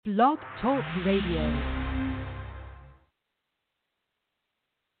Blog Talk Radio.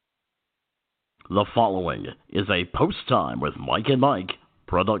 The following is a Post Time with Mike and Mike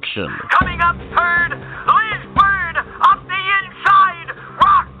production. Coming up third, Liz Bird up the inside.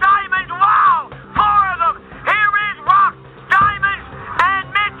 Rock Diamonds, wow! Four of them. Here is Rock Diamonds and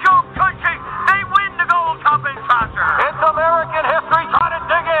Mitchell Cushing. They win the Gold Cup in Sasser. It's American history trying to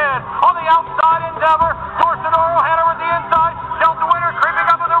dig in. On the outside, Endeavor. Thorsten Orohanner with the inside. Delta Winner creeping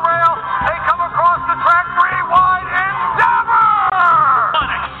up on the rail. They come across the track. Three wide. Endeavor! An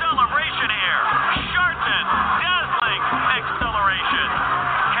acceleration here. Sharton. Dazzling acceleration.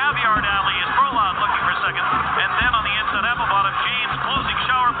 Caviar Alley is Furlong looking for second. And then on the inside, Applebottom, James closing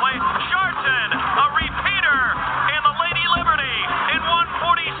shower play. Sharton, a repeater in the Lady Liberty in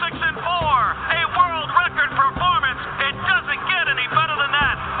 1:46 and 4. A world record performance. It doesn't get any better than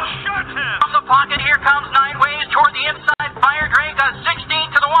that. Sharton. From the pocket, here comes Nine Ways toward the inside. Fire Drake, a 16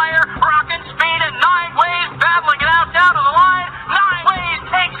 to the wire. Rockin' speed and Nine Ways battling it out down to the line. Nine Ways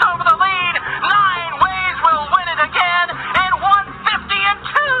takes over the lead. Nine Ways will win it again in 1:50 and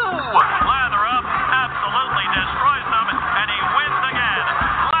 2. Lather up absolutely destroys them, and he wins again.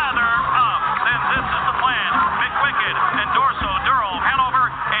 Lather up. Then this is the plan. McWicked and Dorso Durrell Hanover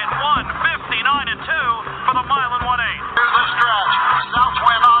in 1:59 and 2 for the mile and 1/8. Here's the stretch.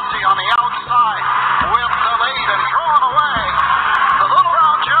 Southwind Aussie on the outside with the lead and drawn away. The little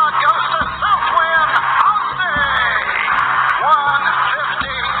round jug goes to Southwind Aussie.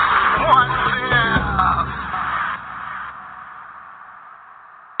 1:50, 1/5.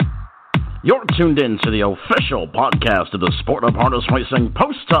 You're tuned in to the official podcast of the Sport of Harness Racing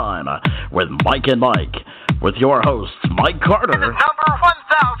Post Time with Mike and Mike, with your hosts Mike Carter Number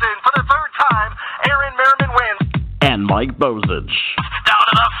 1,000 for the third time. Aaron Merriman wins. and Mike Bozich. Down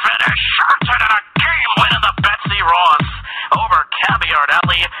to the finish. Sharton and a game win in the Betsy Ross over Caviar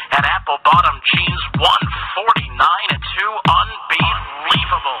Alley and Apple Bottom Jeans. 1:49 and 2.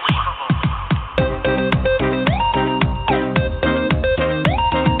 Unbelievable.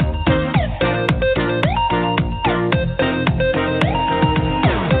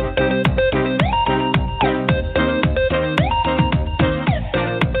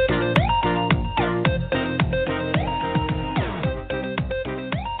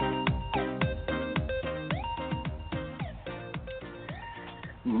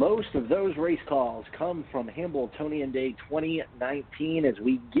 Most of those race calls come from Hambletonian Day 2019 as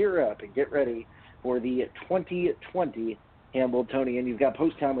we gear up and get ready for the 2020 Hambletonian. You've got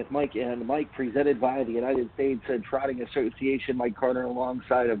Post Time with Mike and Mike, presented by the United States Trotting Association. Mike Carter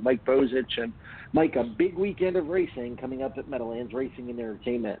alongside of Mike Bozich. And Mike, a big weekend of racing coming up at Meadowlands Racing and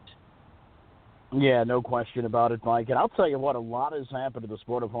Entertainment. Yeah, no question about it, Mike. And I'll tell you what, a lot has happened to the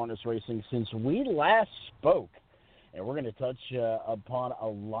sport of harness racing since we last spoke. And we're going to touch upon a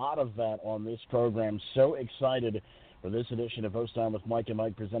lot of that on this program. So excited for this edition of Post Time with Mike and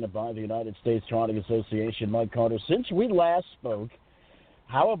Mike, presented by the United States Trotting Association. Mike Carter, since we last spoke,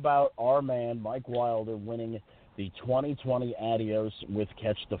 how about our man Mike Wilder winning the 2020 Adios with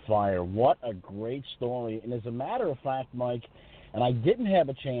Catch the Fire? What a great story. And as a matter of fact, Mike, and I didn't have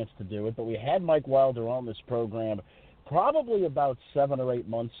a chance to do it, but we had Mike Wilder on this program probably about 7 or 8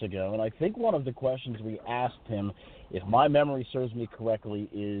 months ago, and I think one of the questions we asked him, if my memory serves me correctly,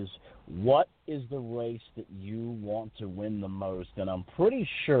 is what is the race that you want to win the most? And I'm pretty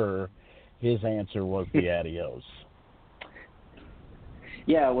sure his answer was the Adios.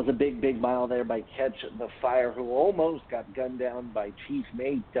 Yeah, it was a big mile there by Catch the Fire, who almost got gunned down by Chief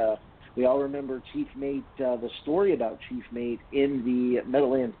Mate. We all remember Chief Mate, the story about Chief Mate in the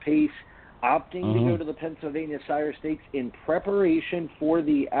Meadowlands Pace, opting to go to the Pennsylvania Sire Stakes in preparation for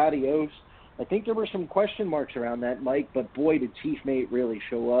the Adios. I think there were some question marks around that, Mike, but boy, did Chief Mate really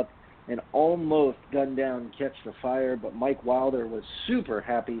show up and almost gun down Catch the Fire. But Mike Wilder was super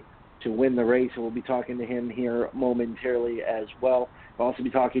happy to win the race, and we'll be talking to him here momentarily as well. We'll also be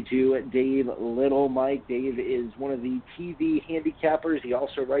talking to Dave Little. Mike, Dave is one of the TV handicappers. He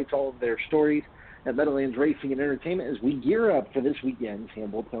also writes all of their stories at Meadowlands Racing and Entertainment as we gear up for this weekend's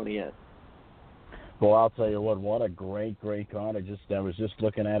Hambletonian. Well, I'll tell you what a great card. I was just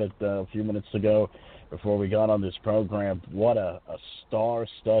looking at it a few minutes ago before we got on this program. What a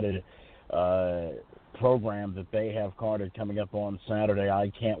star-studded program that they have carded coming up on Saturday.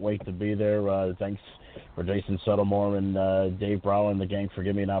 I can't wait to be there. Thanks for Jason Settlemore and Dave Brower and the gang for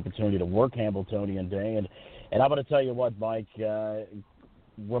giving me an opportunity to work Hambletonian Day. And I'm going to tell you what, Mike,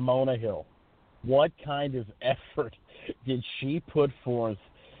 Ramona Hill, what kind of effort did she put forth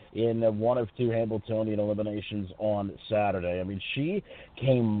in one of two Hambletonian eliminations on Saturday? I mean, she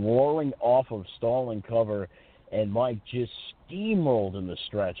came roaring off of stalling cover and Mike just steamrolled in the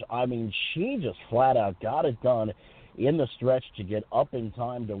stretch. I mean, she just flat out got it done in the stretch to get up in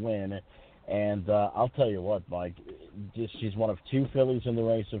time to win. And I'll tell you what, Mike, she's one of two fillies in the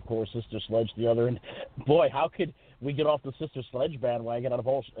race, of course, Sister Sledge the other. And, boy, how could we get off the Sister Sledge bandwagon out of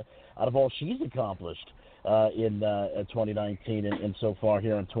all she's accomplished in 2019 and so far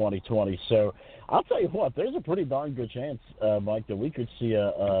here in 2020. So I'll tell you what, there's a pretty darn good chance, Mike, that we could see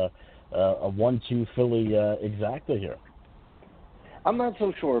a 1-2 filly exacta here. I'm not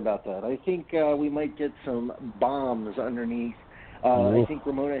so sure about that. I think we might get some bombs underneath. I think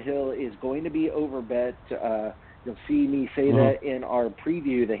Ramona Hill is going to be overbet. You'll see me say that in our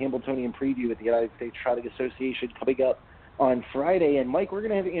preview, the Hambletonian preview at the United States Trotting Association coming up on Friday. And, Mike, we're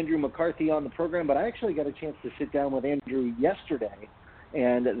going to have Andrew McCarthy on the program, but I actually got a chance to sit down with Andrew yesterday,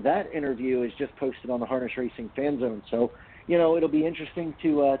 and that interview is just posted on the Harness Racing Fan Zone. So, it'll be interesting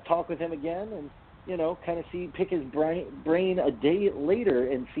to talk with him again and, kind of pick his brain a day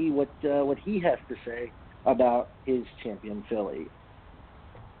later and see what he has to say about his champion filly.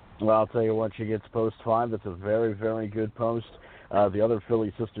 Well, I'll tell you what, she gets post 5. That's a very, very good post. The other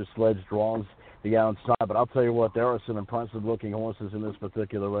filly, Sister Sledge, draws the outside. But I'll tell you what, there are some impressive-looking horses in this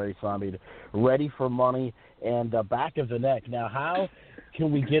particular race. I mean, ready for money and back of the neck. Now, how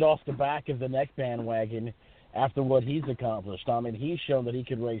can we get off the back of the neck bandwagon after what he's accomplished? I mean, he's shown that he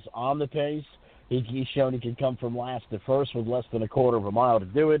can race on the pace. He's shown he can come from last to first with less than a quarter of a mile to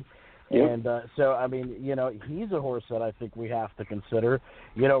do it. Yep. And so, I mean, he's a horse that I think we have to consider.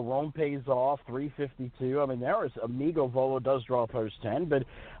 Rome pays off, 352. I mean, Amigo Volo does draw post 10, but,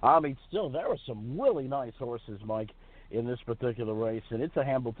 I mean, still, there are some really nice horses, Mike, in this particular race. And it's a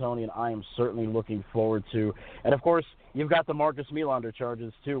Hambletonian I am certainly looking forward to. And, of course, you've got the Marcus Melander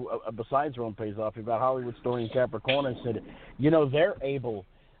charges, too, besides Rome pays off. You've got Hollywood Story and Capricorn. And, they're able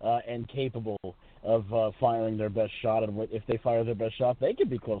and capable of firing their best shot, and if they fire their best shot, they could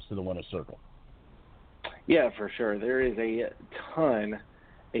be close to the winner's circle. Yeah, for sure. There is a ton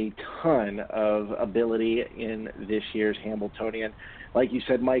of ability in this year's Hambletonian. Like you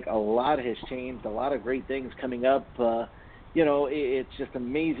said, Mike, a lot has changed, a lot of great things coming up. It's just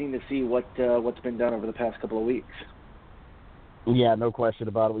amazing to see what's been done over the past couple of weeks. Yeah, no question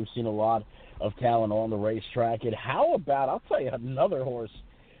about it. We've seen a lot of talent on the racetrack. And how about, I'll tell you, another horse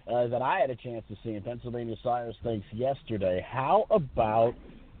that I had a chance to see in Pennsylvania Sires Stakes yesterday. How about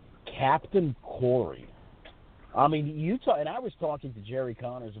Captain Corey? I mean, and I was talking to Jerry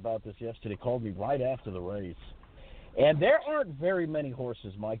Connors about this yesterday, called me right after the race. And there aren't very many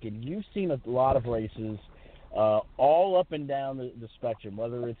horses, Mike, and you've seen a lot of races all up and down the spectrum,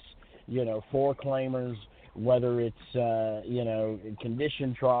 whether it's, four-claimers, whether it's,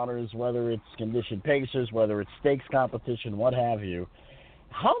 conditioned trotters, whether it's conditioned pacers, whether it's stakes competition, what have you.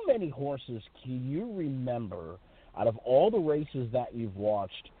 How many horses can you remember out of all the races that you've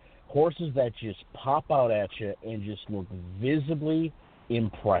watched, horses that just pop out at you and just look visibly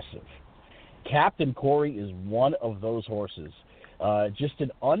impressive? Captain Corey is one of those horses.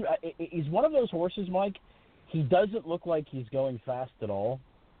 He's one of those horses, Mike. He doesn't look like he's going fast at all,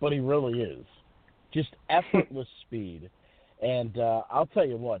 but he really is. Just effortless speed. And I'll tell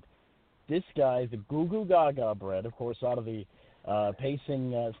you what, this guy, the Goo Goo Gaga bred, of course, out of the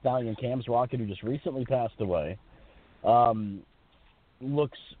pacing stallion Cam's Rocket, who just recently passed away,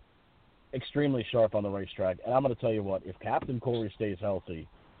 looks extremely sharp on the racetrack. And I'm going to tell you what, if Captain Corey stays healthy,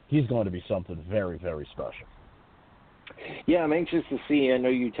 he's going to be something very, very special. Yeah, I'm anxious to see. I know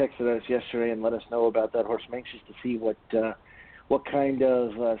you texted us yesterday and let us know about that horse. I'm anxious to see what kind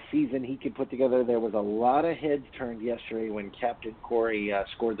of season he could put together. There was a lot of heads turned yesterday when Captain Corey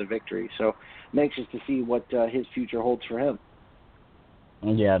scored the victory. So I'm anxious to see what his future holds for him.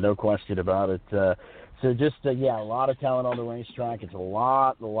 Yeah, no question about it. So just, a lot of talent on the racetrack. It's a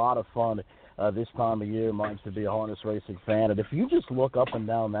lot of fun this time of year, Mike, to be a harness racing fan. And if you just look up and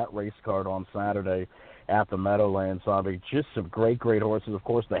down that race card on Saturday at the Meadowlands, I mean, just some great horses. Of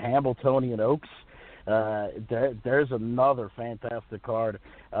course, the Hambletonian Oaks. There's another fantastic card,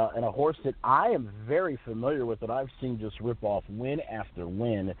 and a horse that I am very familiar with that I've seen just rip off win after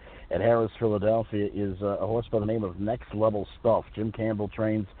win at Harrah's, Philadelphia, is a horse by the name of Next Level Stuff. Jim Campbell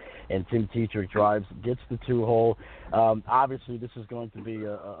trains and Tim Tetrick drives, gets the 2-hole. Obviously, this is going to be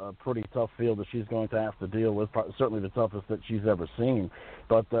a pretty tough field that she's going to have to deal with, certainly the toughest that she's ever seen,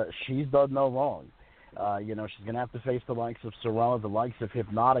 but she's done no wrong. She's going to have to face the likes of Sorella, the likes of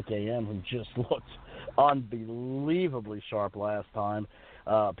Hypnotic AM, who just looked unbelievably sharp last time.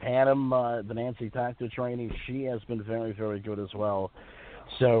 Panem, the Nancy Tactor trainee, she has been very, very good as well.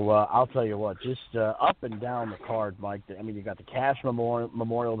 So I'll tell you what, just up and down the card, Mike. I mean, you got the Cash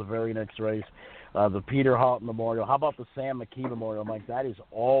Memorial the very next race, the Peter Houghton Memorial. How about the Sam McKee Memorial, Mike? That is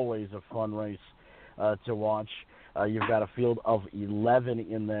always a fun race to watch. You've got a field of 11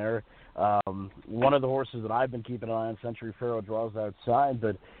 in there. One of the horses that I've been keeping an eye on, Century Pharaoh, draws outside.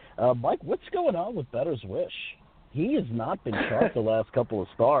 But, Mike, what's going on with Bettor's Wish? He has not been sharp the last couple of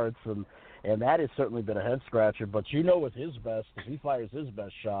starts, and that has certainly been a head-scratcher. But you know with his best, if he fires his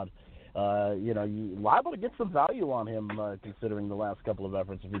best shot, you're liable to get some value on him considering the last couple of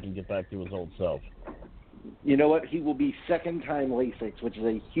efforts if he can get back to his old self. You know what? He will be second-time Lasix, which is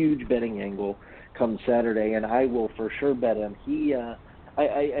a huge betting angle come Saturday, and I will for sure bet him.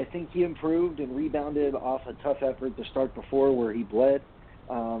 I think he improved and rebounded off a tough effort to start before where he bled.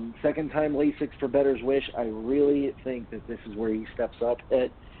 Second-time Lasix for Bettor's Wish. I really think that this is where he steps up.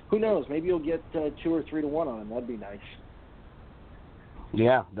 Who knows? Maybe you'll get 2 or 3 to 1 on him. That'd be nice.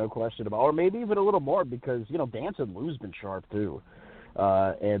 Yeah, no question about it. Or maybe even a little more because, Danson Lou's been sharp too.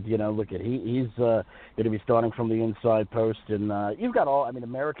 And, look at he's going to be starting from the inside post. And you've got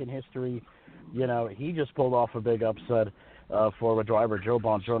American history. He just pulled off a big upset for a driver, Joe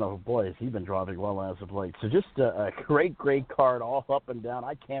Bongiorno. Boy, has he been driving well as of late. So just a great, great card all up and down.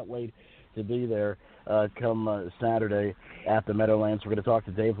 I can't wait to be there come Saturday at the Meadowlands. We're going to talk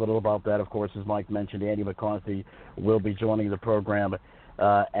to Dave a little about that. Of course, as Mike mentioned, Andy McCarthy will be joining the program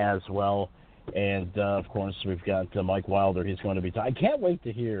as well. And, of course, we've got Mike Wilder. He's going to be I can't wait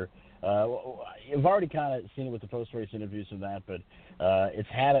to hear. You've already kind of seen it with the post-race interviews and that, but it's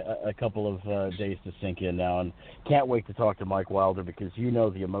had a couple of days to sink in now, and can't wait to talk to Mike Wilder because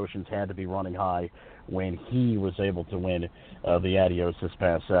the emotions had to be running high when he was able to win the Adios this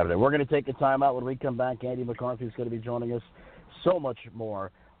past Saturday. We're going to take a timeout. When we come back, Andy McCarthy is going to be joining us. So much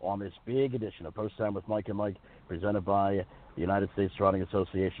more on this big edition of Post Time with Mike and Mike, presented by the United States Trotting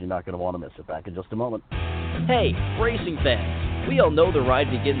Association. You're not going to want to miss it. Back in just a moment. Hey, racing fans, we all know the ride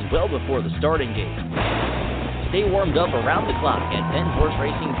begins well before the starting gate. Stay warmed up around the clock at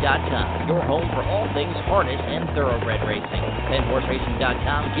PennHorseRacing.com, your home for all things harness and thoroughbred racing.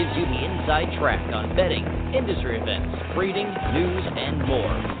 PennHorseRacing.com gives you the inside track on betting, industry events, breeding, news, and more.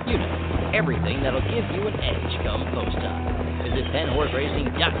 Everything that'll give you an edge come post time. Visit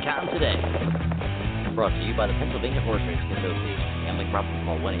PennHorseRacing.com today. Brought to you by the Pennsylvania Horse Racing Association. Gambling problem,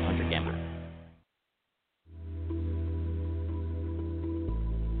 call 1-800-GAMBLER.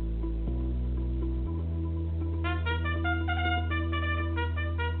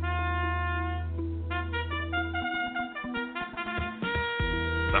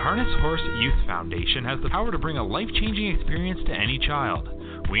 The Harness Horse Youth Foundation has the power to bring a life-changing experience to any child.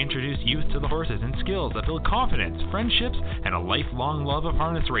 We introduce youth to the horses and skills that build confidence, friendships, and a lifelong love of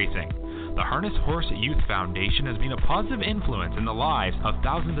harness racing. The Harness Horse Youth Foundation has been a positive influence in the lives of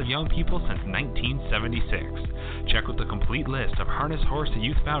thousands of young people since 1976. Check out the complete list of Harness Horse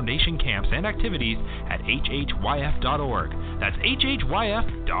Youth Foundation camps and activities at hhyf.org. That's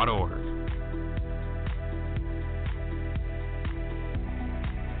hhyf.org.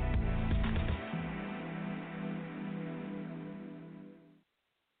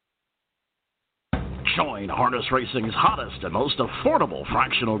 Join Harness Racing's hottest and most affordable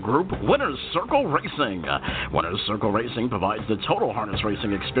fractional group, Winners Circle Racing. Winners Circle Racing provides the total harness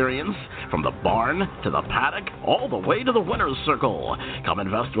racing experience from the barn to the paddock all the way to the Winners Circle. Come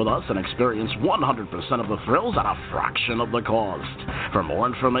invest with us and experience 100% of the thrills at a fraction of the cost. For more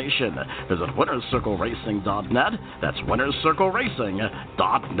information, visit winnerscircleracing.net. That's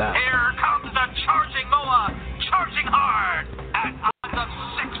winnerscircleracing.net. Here comes the charging mower, charging hard at odds of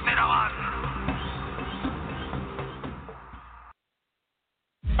 6 to 1.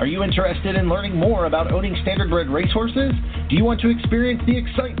 Are you interested in learning more about owning standardbred racehorses? Do you want to experience the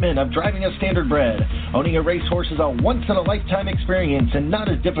excitement of driving a standardbred? Owning a racehorse is a once-in-a-lifetime experience and not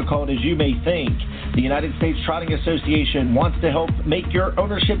as difficult as you may think. The United States Trotting Association wants to help make your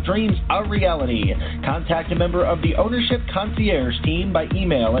ownership dreams a reality. Contact a member of the Ownership Concierge team by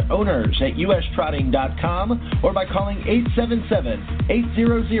email at owners@ustrotting.com or by calling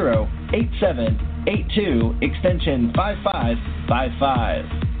 877-800-8782, extension 5555.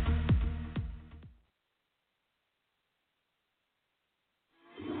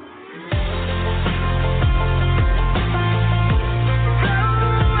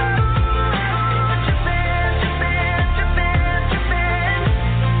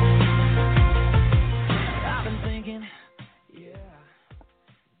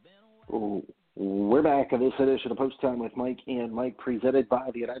 We're back on this edition of Post Time with Mike and Mike, presented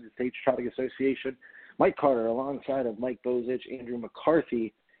by the United States Trotting Association. Mike Carter alongside of Mike Bozich, Andrew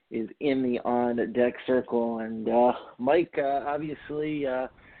McCarthy, is in the on-deck circle. And, Mike, obviously,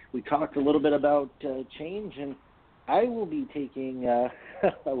 we talked a little bit about change, and I will be taking a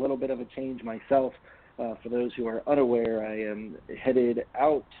little bit of a change myself. For those who are unaware, I am headed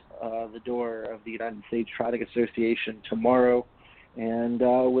out the door of the United States Trotting Association tomorrow, and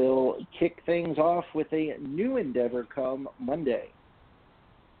we'll kick things off with a new endeavor come Monday.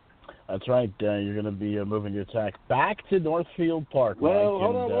 That's right. You're going to be moving your tack back to Northfield Park, well, Mike.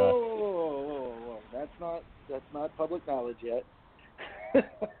 Hold on, whoa. That's not public knowledge yet.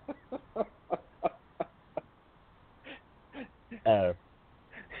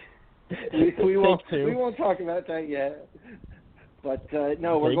 We won't talk about that yet. But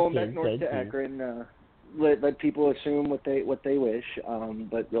no, we're going back north to Akron. Let people assume what they wish.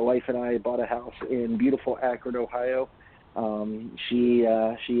 But the wife and I bought a house in beautiful Akron, Ohio. She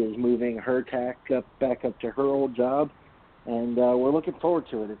is moving her tack back up to her old job, and we're looking forward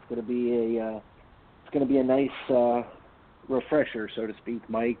to it. It's going to be a nice refresher, so to speak,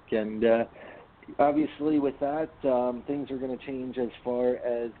 Mike. And obviously, with that, things are going to change as far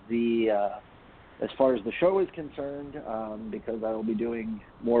as the show is concerned, because I will be doing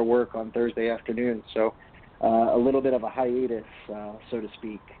more work on Thursday afternoon. So a little bit of a hiatus, so to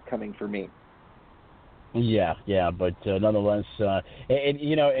speak, coming for me. Yeah, but nonetheless, and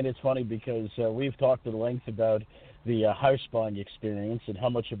it's funny because we've talked at length about the house buying experience and how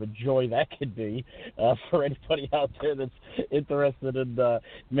much of a joy that could be for anybody out there that's interested in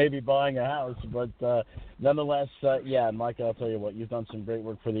maybe buying a house. But nonetheless, Mike, I'll tell you what, you've done some great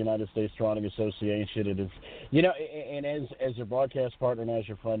work for the United States Trotting Association. It is, and as your broadcast partner and as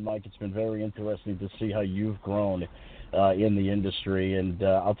your friend, Mike, it's been very interesting to see how you've grown in the industry, and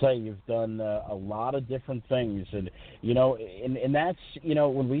I'll tell you, you've done a lot of different things, and and that's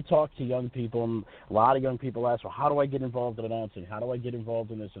when we talk to young people, and a lot of young people ask, well, how do I get involved in announcing? How do I get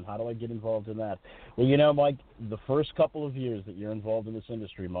involved in this, and how do I get involved in that? Well, Mike, the first couple of years that you're involved in this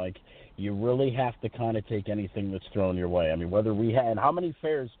industry, Mike, you really have to kind of take anything that's thrown your way. I mean, whether we had, and how many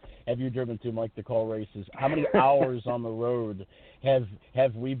fairs have you driven to, Mike, to call races? How many hours on the road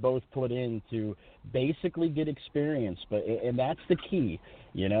have we both put in to basically get experience? And that's the key.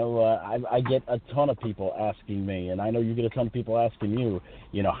 I get a ton of people asking me, and I know you get a ton of people asking you,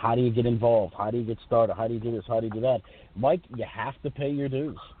 how do you get involved? How do you get started? How do you do this? How do you do that? Mike, you have to pay your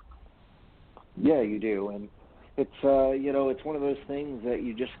dues. Yeah, you do. And it's, it's one of those things that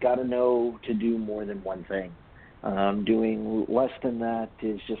you just got to know to do more than one thing. Doing less than that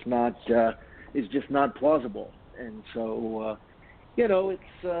is just not plausible. And so, it's,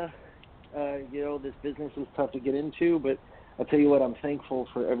 this business is tough to get into, but I'll tell you what, I'm thankful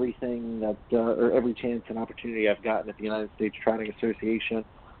for everything that, or every chance and opportunity I've gotten at the United States Trotting Association.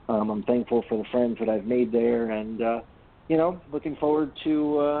 I'm thankful for the friends that I've made there, and looking forward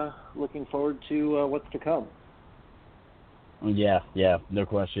to what's to come. Yeah, no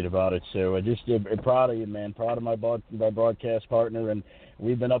question about it. So just proud of you, man. Proud of my broadcast partner, and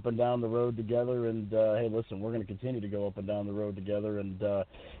we've been up and down the road together. And hey, listen, we're going to continue to go up and down the road together. And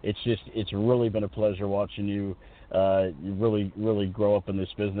it's really been a pleasure watching you really grow up in this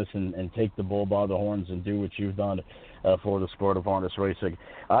business and take the bull by the horns and do what you've done for the sport of harness racing.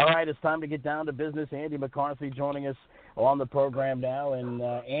 All right, it's time to get down to business. Andy McCarthy joining us on the program now, and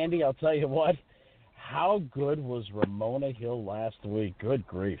Andy, I'll tell you what. How good was Ramona Hill last week? Good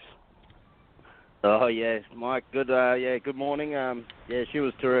grief. Oh, yes, Mike. Good good morning. She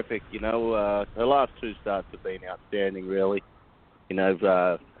was terrific. Her last two starts have been outstanding, really.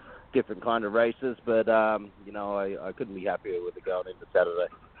 Different kind of races, but, I couldn't be happier with her going into Saturday.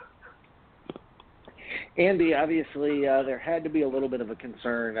 Andy, obviously, there had to be a little bit of a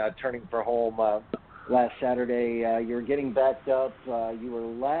concern turning for home last Saturday. You were getting backed up. You were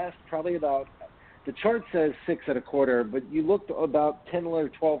last probably about... The chart says 6 1/4, but you looked about 10 or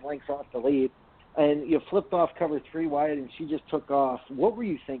 12 lengths off the lead, and you flipped off cover 3 wide, and she just took off. What were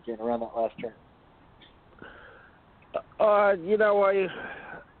you thinking around that last turn? I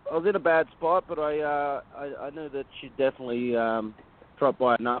was in a bad spot, but I knew that she'd definitely dropped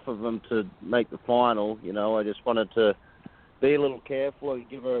by enough of them to make the final. I just wanted to be a little careful and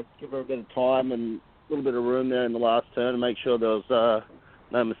give her a bit of time and a little bit of room there in the last turn and make sure there was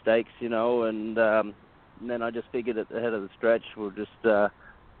no mistakes, and then I just figured at the head of the stretch we'll just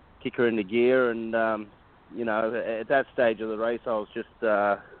kick her into gear, and at that stage of the race I was just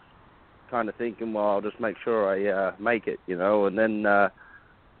kind of thinking, well, I'll just make sure I make it, and then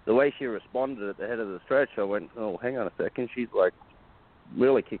the way she responded at the head of the stretch, I went, oh, hang on a second, she's like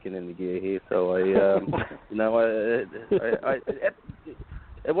really kicking into gear here, so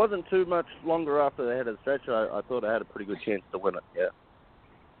it wasn't too much longer after the head of the stretch. I thought I had a pretty good chance to win it, yeah.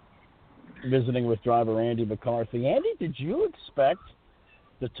 visiting with driver Andy McCarthy. Andy, did you expect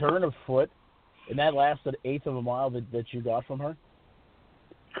the turn of foot in that last eighth of a mile that you got from her?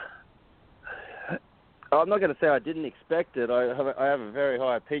 I'm not going to say I didn't expect it. I have a very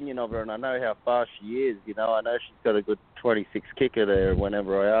high opinion of her, and I know how fast she is. You know, I know she's got a good 26 kicker there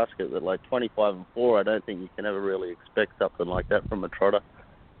whenever I ask her, but like 25 and 4, I don't think you can ever really expect something like that from a trotter.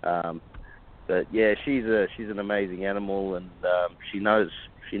 But yeah, she's an amazing animal, and she knows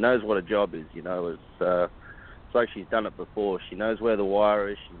what a job is. You know, it's like she's done it before. She knows where the wire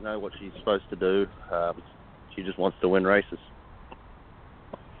is. She knows what she's supposed to do. She just wants to win races.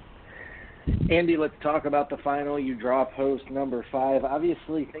 Andy, let's talk about the final. You draw post number 5.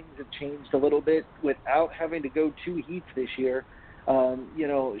 Obviously, things have changed a little bit without having to go 2 heats this year. You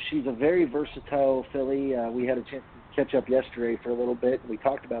know, she's a very versatile filly. We had a chance to catch up yesterday for a little bit, and we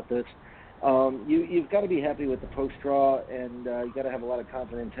talked about this. You've got to be happy with the post draw, and you've got to have a lot of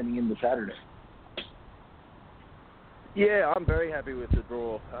confidence heading into Saturday. Yeah, I'm very happy with the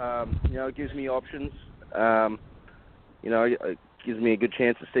draw. You know, it gives me options. You know, it gives me a good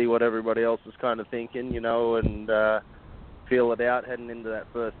chance to see what everybody else is kind of thinking, you know, and feel it out heading into that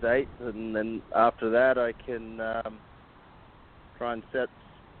first 8. And then after that, I can try and set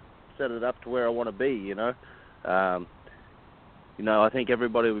it up to where I want to be, you know. You know, I think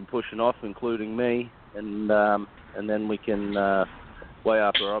everybody will be pushing off, including me, and then we can weigh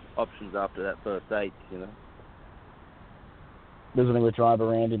up our options after that first 8, you know. Visiting with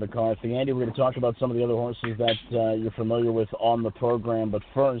driver Andy McCarthy. Andy, we're going to talk about some of the other horses that you're familiar with on the program, but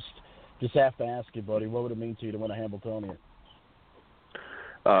first, just have to ask you, buddy, what would it mean to you to win a Hambletonian?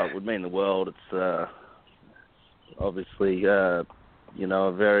 It would mean the world. It's obviously, you know,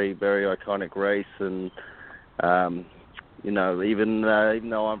 a very, very iconic race, and, you know, even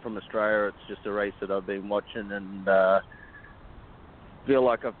though I'm from Australia, it's just a race that I've been watching and feel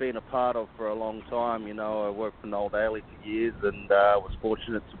like I've been a part of for a long time. You know, I worked for Noel Daly for years, and was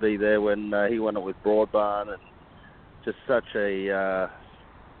fortunate to be there when he won it with Broadbarn, and just such a,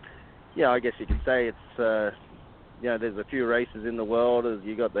 yeah, I guess you could say it's, you know, there's a few races in the world.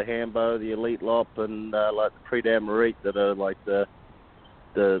 You got the Hambo, the Elite Lop, and like the Prix d'Amérique that are like the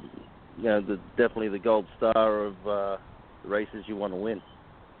you know, definitely the gold star of the races you want to win.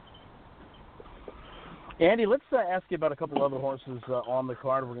 Andy, let's ask you about a couple other horses on the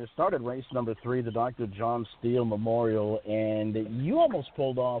card. We're going to start at race number 3, the Dr. John Steele Memorial, and you almost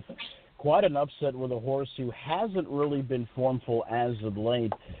pulled off quite an upset with a horse who hasn't really been formful as of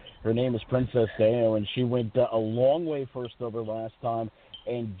late. Her name is Princess Deo, and she went a long way first over last time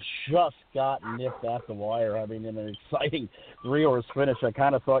and just got nipped at the wire. I mean, in an exciting 3-horse finish. I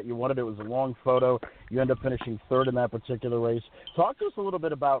kind of thought you wanted it. It was a long photo. You end up finishing 3rd in that particular race. Talk to us a little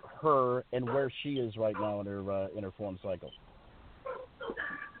bit about her and where she is right now in her form cycle.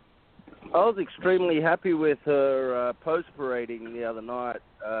 I was extremely happy with her post parading the other night.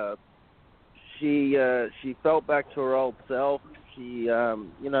 She felt back to her old self. She,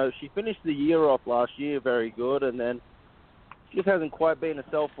 you know, she finished the year off last year very good, and then just hasn't quite been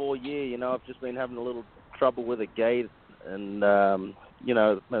herself all year. You know, I've just been having a little trouble with her gait, and you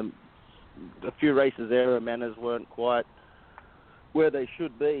know, a few races there, her manners weren't quite where they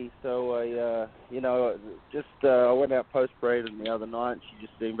should be. So I, you know, just I went out post parading the other night, and she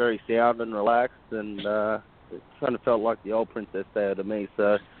just seemed very sound and relaxed, and it kind of felt like the old Princess Deo to me.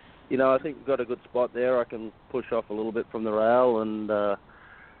 So, you know, I think we've got a good spot there. I can push off a little bit from the rail and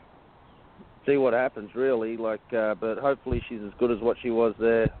see what happens, really. Like, but hopefully she's as good as what she was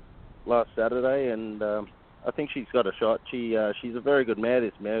there last Saturday, and I think she's got a shot. She's a very good mare,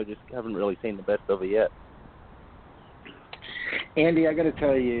 this mare. Just haven't really seen the best of her yet. Andy, I got to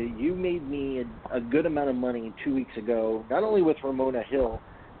tell you, you made me a good amount of money 2 weeks ago, not only with Ramona Hill,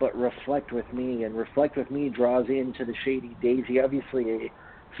 but Reflect With Me. And Reflect With Me draws into the Shady Daisy, obviously a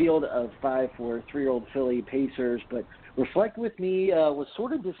field of 5 for 3-year-old filly pacers, but Reflect With Me was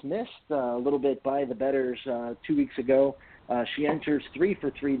sort of dismissed a little bit by the bettors 2 weeks ago. She enters 3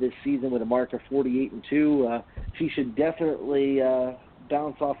 for 3 this season with a mark of 48-2. She should definitely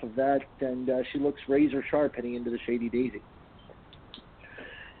bounce off of that, and she looks razor sharp heading into the Shady Daisy.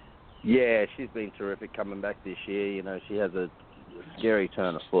 Yeah, she's been terrific coming back this year. You know, she has a scary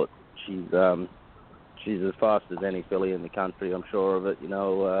turn of foot. She's as fast as any filly in the country, I'm sure of it. You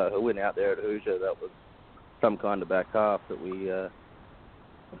know, her win out there at Hoosier, that was some kind of back half that we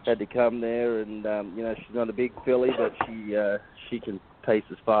had to come there. And, you know, she's not a big filly, but she can pace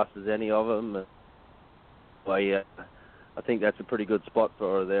as fast as any of them. I think that's a pretty good spot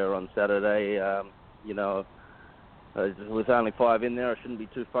for her there on Saturday. You know, with only 5 in there, I shouldn't be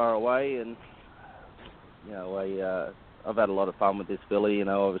too far away. And, you know, I've had a lot of fun with this filly. You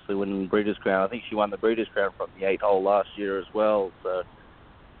know, obviously winning the Breeders' Crown. I think she won the Breeders' Crown from the 8-hole last year as well. So,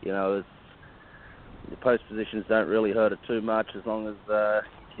 you know, the post positions don't really hurt it too much as long as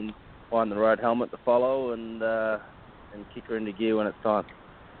you can find the right helmet to follow and kick her into gear when it's time.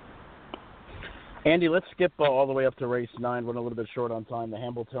 Andy, let's skip all the way up to race 9. We're a little bit short on time. The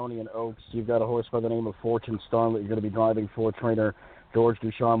Hambletonian Oaks. You've got a horse by the name of Fortune Star that you're going to be driving for trainer George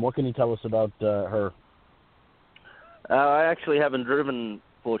Ducharme. What can you tell us about her? I actually haven't driven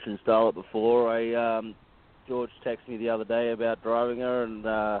Fortune Starlet before. George texted me the other day about driving her and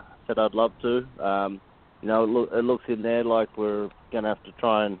said I'd love to. You know, it looks in there like we're going to have to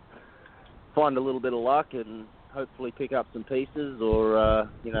try and find a little bit of luck and hopefully pick up some pieces, or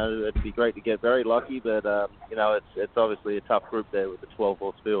you know, it'd be great to get very lucky. But you know, it's obviously a tough group there with the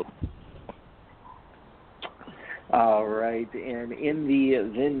 12-horse field. All right, and in the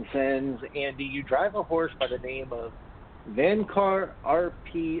Vincennes, Andy, you drive a horse by the name of Vankar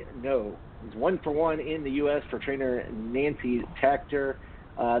RP No. He's 1-for-1 in the U.S. for trainer Nancy Tactor.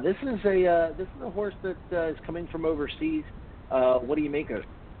 This is a horse that is coming from overseas. What do you make of it?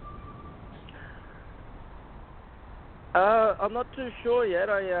 I'm not too sure yet.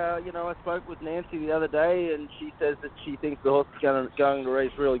 I spoke with Nancy the other day, and she says that she thinks the horse is going to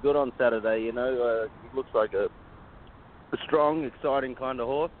race really good on Saturday. You know, he looks like a strong, exciting kind of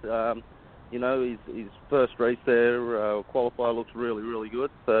horse. You know, his first race there, qualifier, looks really, really good.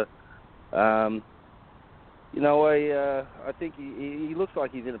 So, you know, I think he looks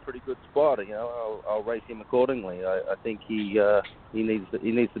like he's in a pretty good spot. You know, I'll race him accordingly. I think he needs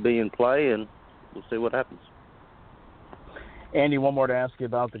to be in play, and we'll see what happens. Andy, one more to ask you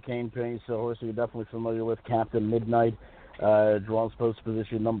about the Cane Pace, a horse you're definitely familiar with, Captain Midnight. Draws post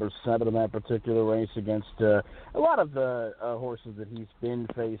position number 7 in that particular race against a lot of the horses that he's been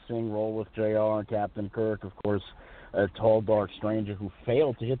facing. Roll with JR and Captain Kirk, of course, a Tall Dark Stranger who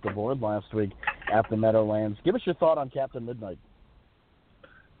failed to hit the board last week at the Meadowlands. Give us your thought on Captain Midnight.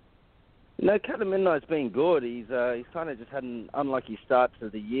 You know, Captain Midnight's been good. He's kind of just had an unlucky start to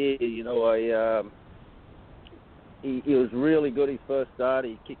the year. You know, he was really good his first start.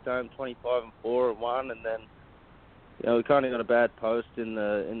 He kicked home 25-4 and 1, and then, you know, we kind of got a bad post in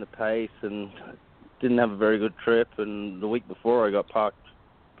the pace and didn't have a very good trip. And the week before, I got parked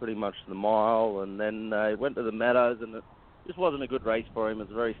pretty much to the mile, and then I went to the Meadows, and it just wasn't a good race for him. It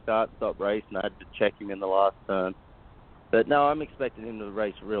was a very start-stop race, and I had to check him in the last turn. But no, I'm expecting him to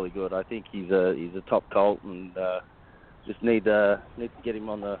race really good. I think he's a top colt, and just need to get him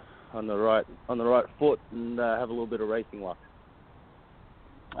on the right foot and have a little bit of racing luck.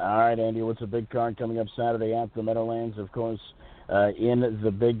 All right, Andy, what's a big card coming up Saturday at the Meadowlands? Of course, in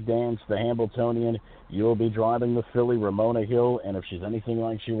the big dance, the Hambletonian, you'll be driving the filly, Ramona Hill, and if she's anything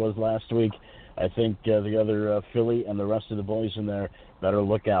like she was last week, I think the other filly and the rest of the boys in there better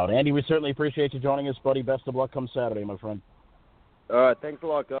look out. Andy, we certainly appreciate you joining us, buddy. Best of luck come Saturday, my friend. All right, thanks a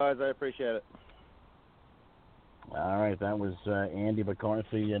lot, guys. I appreciate it. All right, that was Andy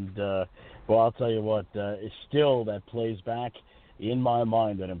McCarthy, and, well, I'll tell you what, it's still that plays back in my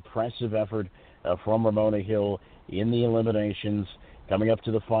mind, an impressive effort from Ramona Hill in the eliminations, coming up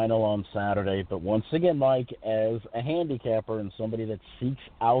to the final on Saturday. But once again, Mike, as a handicapper and somebody that seeks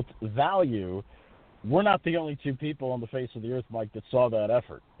out value, we're not the only two people on the face of the earth, Mike, that saw that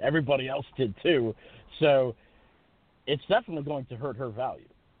effort. Everybody else did too. So it's definitely going to hurt her value.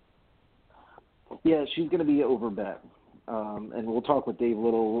 Yeah, she's going to be overbet. And we'll talk with Dave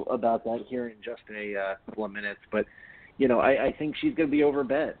Little about that here in just a couple of minutes. But, you know, I think she's going to be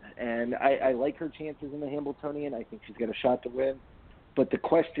overbet. And I like her chances in the Hambletonian. I think she's got a shot to win. But the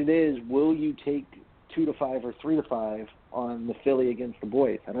question is, will you take 2-5 or 3-5 on the filly against the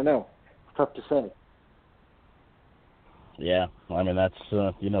boys? I don't know. It's tough to say. Yeah, I mean, that's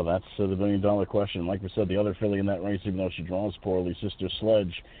the million-dollar question. Like we said, the other filly in that race, even though she draws poorly, Sister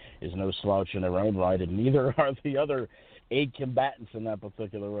Sledge, is no slouch in her own right, and neither are the other 8 combatants in that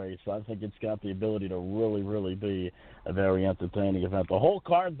particular race. I think it's got the ability to really, really be a very entertaining event. The whole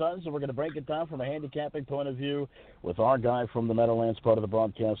card does, and we're going to break it down from a handicapping point of view with our guy from the Meadowlands, part of the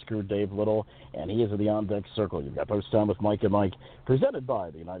broadcast crew, Dave Little, and he is at the On Deck Circle. You've got Post Time with Mike and Mike, presented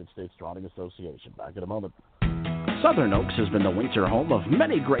by the United States Trotting Association. Back in a moment. Southern Oaks has been the winter home of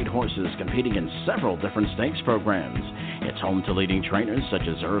many great horses competing in several different stakes programs. It's home to leading trainers such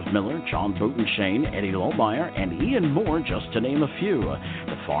as Irv Miller, John Bootenshane, Eddie Lohmeyer, and Ian Moore, just to name a few.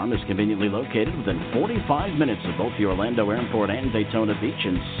 The farm is conveniently located within 45 minutes of both the Orlando Airport and Daytona Beach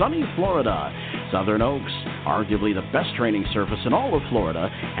in sunny Florida. Southern Oaks, arguably the best training surface in all of Florida,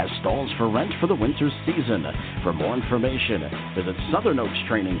 has stalls for rent for the winter season. For more information, visit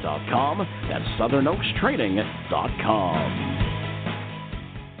southernoakstraining.com. That's southernoakstraining.com.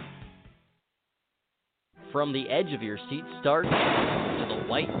 From the edge of your seat start to the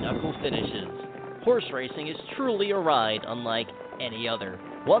white knuckle finishes, horse racing is truly a ride unlike any other.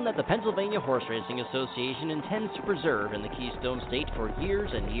 One that the Pennsylvania Horse Racing Association intends to preserve in the Keystone State for years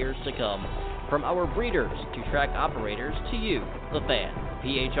and years to come. From our breeders to track operators to you, the fan,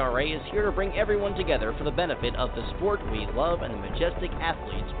 PHRA is here to bring everyone together for the benefit of the sport we love and the majestic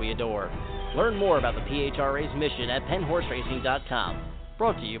athletes we adore. Learn more about the PHRA's mission at PennHorseRacing.com.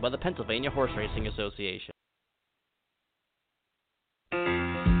 Brought to you by the Pennsylvania Horse Racing Association.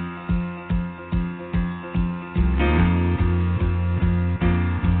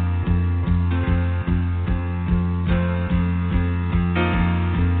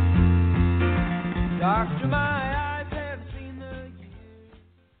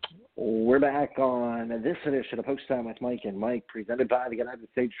 We're back on this edition of Post Time with Mike and Mike, presented by the United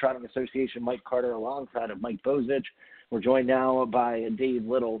States Trotting Association. Mike Carter alongside of Mike Bozich. We're joined now by Dave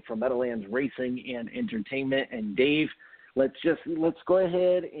Little from Meadowlands Racing and Entertainment. And Dave, let's go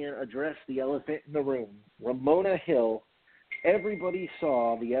ahead and address the elephant in the room. Ramona Hill. Everybody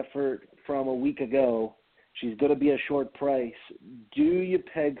saw the effort from a week ago. She's going to be a short price. Do you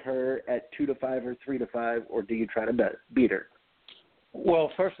peg her at 2-5 or 3-5, or do you try to beat her?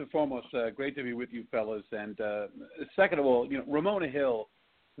 Well, first and foremost, great to be with you fellas. And second of all, Ramona Hill,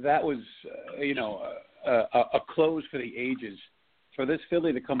 that was, a close for the ages. For this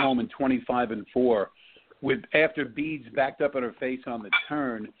filly to come home in 25-4 after beads backed up in her face on the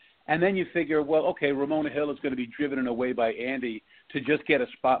turn. And then you figure, well, okay, Ramona Hill is going to be driven in a way by Andy to just get a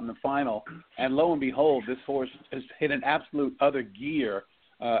spot in the final. And lo and behold, this horse has hit an absolute other gear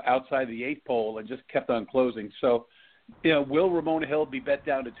outside the 8th pole and just kept on closing. So, will Ramona Hill be bet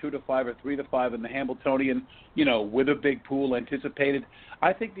down to 2-5 or 3-5 in the Hambletonian, with a big pool anticipated?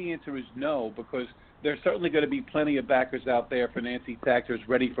 I think the answer is no, because there's certainly going to be plenty of backers out there for Nancy Tactor's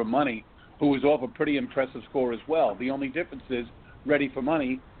Ready for Money, who was off a pretty impressive score as well. The only difference is Ready for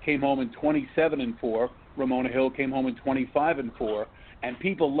Money came home in 27-4. Ramona Hill came home in 25-4, and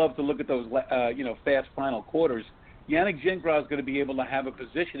people love to look at those, fast final quarters. Yannick Gingras is going to be able to have a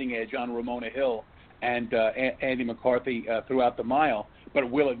positioning edge on Ramona Hill and Andy McCarthy throughout the mile,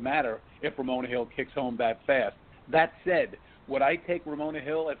 but will it matter if Ramona Hill kicks home that fast? That said, would I take Ramona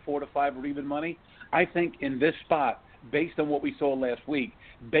Hill at 4-5 or even money? I think in this spot, based on what we saw last week,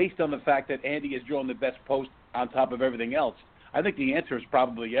 based on the fact that Andy has drawn the best post on top of everything else, I think the answer is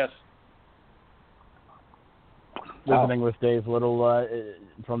probably yes. Visiting with Dave Little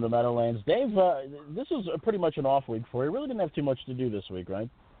from the Meadowlands. Dave, this was pretty much an off week for you. Really didn't have too much to do this week, right?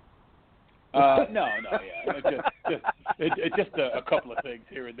 No, just a couple of things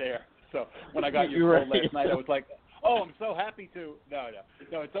here and there. So when I got your call last night, I was like, oh, I'm so happy to. No,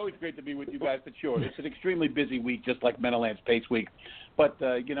 it's always great to be with you guys, but sure, it's an extremely busy week, just like Meadowlands Pace Week. But,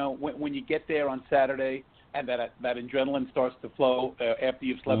 when you get there on Saturday and that adrenaline starts to flow after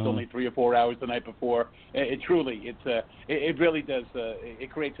you've slept only 3 or 4 hours the night before, it really does,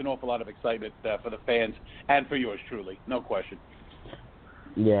 it creates an awful lot of excitement for the fans and for yours truly, no question.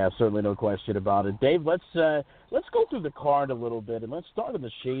 Yeah, certainly no question about it. Dave, let's go through the card a little bit, and let's start in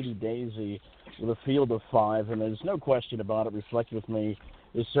the Shady Daisy with a field of 5, and there's no question about it. Reflect With Me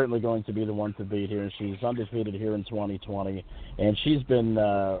is certainly going to be the one to beat here. She's undefeated here in 2020, and she's been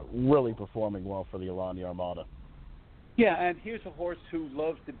really performing well for the Alani Armada. Yeah, and here's a horse who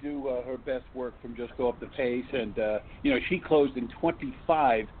loves to do her best work from just off the pace, and, she closed in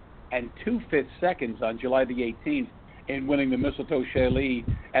 25 2/5 seconds on July the 18th. In winning the Mistletoe Chalet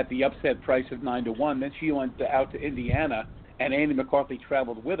at the upset price of 9-1. Then she went out to Indiana, and Andy McCarthy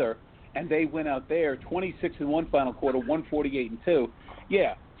traveled with her, and they went out there 26-1 final quarter, 148-2.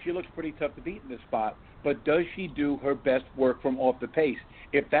 Yeah, she looks pretty tough to beat in this spot, but does she do her best work from off the pace?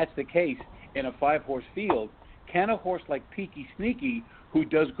 If that's the case, in a 5-horse field, can a horse like Peaky Sneaky, who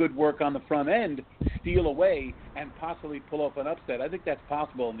does good work on the front end, steal away and possibly pull off an upset? I think that's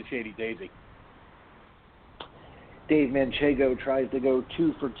possible in the Shady Daisy. Dave Manchego tries to go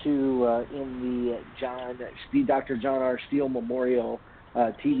 2 for 2 in the Dr. John R. Steele Memorial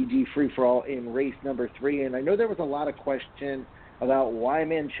TEG free-for-all in race number 3. And I know there was a lot of question about why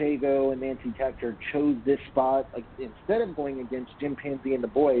Manchego and Nancy Tactor chose this spot instead of going against Jim Pansy and the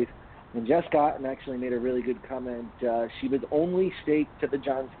boys. And Jess Cotton actually made a really good comment. She was only staked to the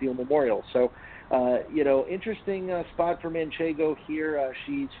John Steele Memorial. So Interesting spot for Manchego here.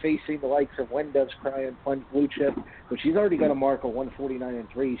 She's facing the likes of When Doves Cry and Plunge Blue Chip, but she's already got a mark of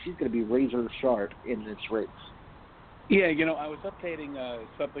 149.3. She's going to be razor sharp in this race. Yeah, I was updating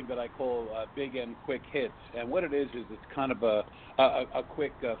something that I call Big and Quick Hits, and what it is it's kind of a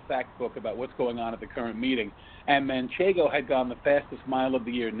quick fact book about what's going on at the current meeting. And Manchego had gone the fastest mile of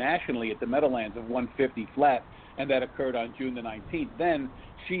the year nationally at the Meadowlands of 150 flat, and that occurred on June the 19th. Then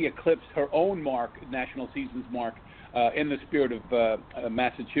she eclipsed her own mark, national seasons mark, in the spirit of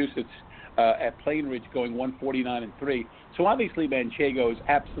Massachusetts at Plain Ridge, going 149.3. So obviously Manchego is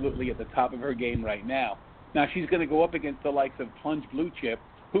absolutely at the top of her game right now. Now she's going to go up against the likes of Plunge Blue Chip,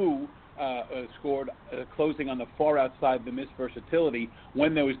 who scored closing on the far outside of the Miss Versatility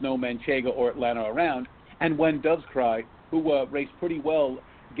when there was no Manchego or Atlanta around, and When Doves Cry, who raced pretty well,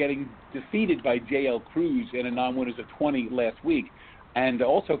 getting defeated by J.L. Cruz in a non-winners of 20 last week. And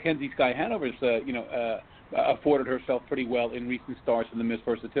also Kenzie Sky Hanover's, afforded herself pretty well in recent starts in the Miss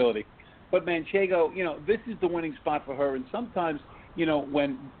Versatility. But Manchego, this is the winning spot for her. And sometimes,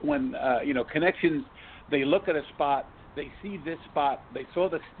 when connections, they look at a spot, they see this spot, they saw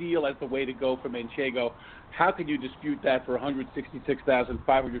the steal as the way to go for Manchego. How can you dispute that for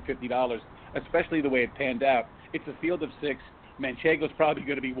 $166,550, especially the way it panned out? It's a field of 6. Manchego's probably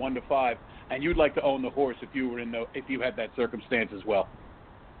going to be 1 to 5, and you'd like to own the horse if you had that circumstance as well.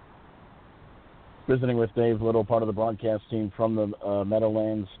 Visiting with Dave Little, part of the broadcast team from the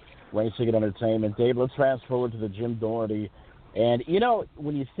Meadowlands Racing and Entertainment. Dave, let's fast forward to the Jim Doherty. And,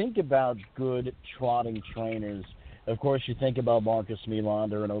 when you think about good trotting trainers, of course you think about Marcus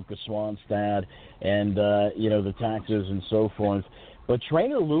Melander and Oka Swanstad and, the taxes and so forth. But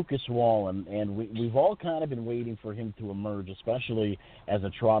trainer Lucas Wallen, and we've all kind of been waiting for him to emerge, especially as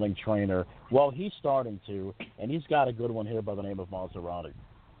a trotting trainer. Well, he's starting to, and he's got a good one here by the name of Maserati.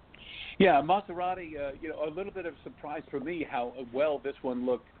 Yeah, Maserati, a little bit of surprise for me how well this one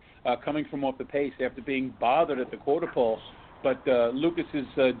looked coming from off the pace after being bothered at the quarter pole. But Lucas's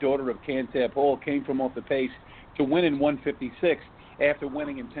daughter of Cantab Hall came from off the pace to win in 156 after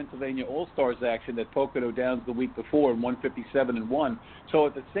winning in Pennsylvania All-Stars action at Pocono Downs the week before in 157-1. So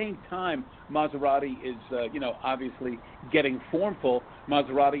at the same time, Maserati is, obviously getting formful.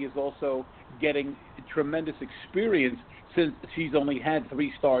 Maserati is also getting tremendous experience since she's only had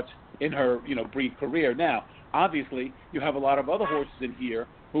 3 starts in her, brief career. Now, obviously, you have a lot of other horses in here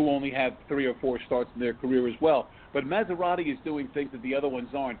who only have 3 or 4 starts in their career as well. But Maserati is doing things that the other ones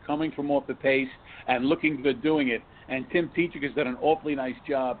aren't, coming from off the pace and looking good doing it. And Tim Tetrick has done an awfully nice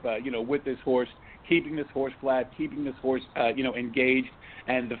job, with this horse, keeping this horse flat, keeping this horse, engaged.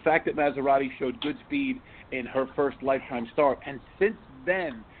 And the fact that Maserati showed good speed in her first lifetime start, and since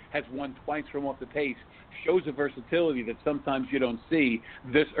then has won twice from off the pace, shows a versatility that sometimes you don't see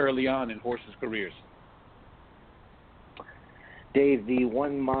this early on in horses' careers. Dave, the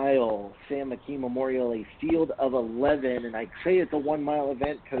 1 mile Sam McKee Memorial, a field of 11, and I say it's a 1 mile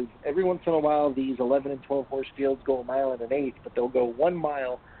event because every once in a while these 11 and 12 horse fields go a mile and an eighth, but they'll go 1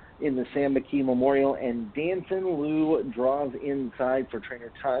 mile in the Sam McKee Memorial, and Danson Lou draws inside for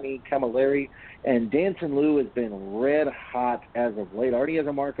trainer Tani Camilleri, and Danson Lou has been red hot as of late. Already has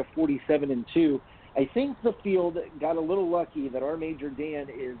a mark of 47-2. I think the field got a little lucky that our Major Dan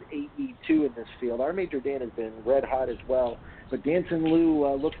is 8E2 in this field. Our Major Dan has been red hot as well. But Danson Lou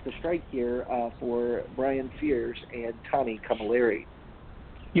looks to strike here for Brian Sears and Tani Camilleri.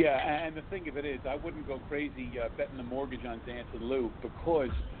 Yeah, and the thing of it is, I wouldn't go crazy betting the mortgage on Danson Lou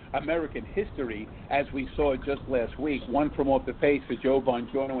because American history, as we saw just last week, won from off the pace for Joe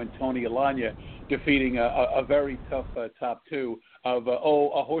Bongiorno and Tony Alagna, defeating a very tough top 2 of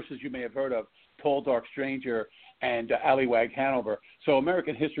horses you may have heard of, Tall Dark Stranger and Allywag Hanover. So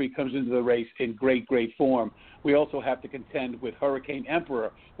American history comes into the race in great, great form. We also have to contend with Hurricane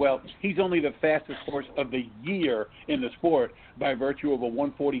Emperor. Well, he's only the fastest horse of the year in the sport by virtue of a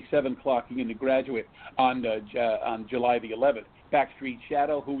 147 clocking in the Graduate on July the 11th. Backstreet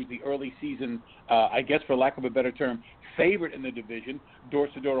Shadow, who was the early season, I guess for lack of a better term, favorite in the division,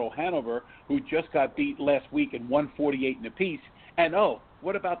 Dorsadoro Hanover, who just got beat last week in 148 and a piece. And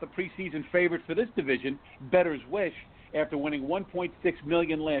what about the preseason favorite for this division, Better's Wish? After winning $1.6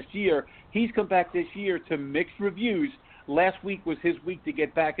 million last year, he's come back this year to mixed reviews. Last week was his week to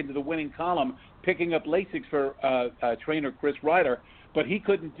get back into the winning column, picking up Lasix for trainer Chris Ryder, but he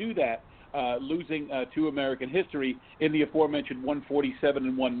couldn't do that, losing to American history in the aforementioned 147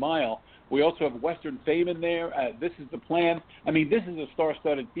 and 1 mile. We also have Western Fame in there. This is the plan. I mean, this is a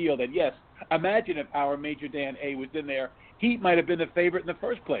star-studded field, and yes, imagine if our Major Dan A was in there. He might have been the favorite in the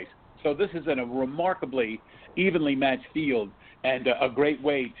first place. So this is in a remarkably evenly matched field and a great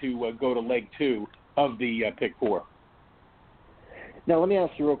way to go to leg 2 of the pick 4. Now, let me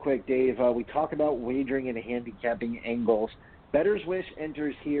ask you real quick, Dave. We talk about wagering and handicapping angles. Bettor's Wish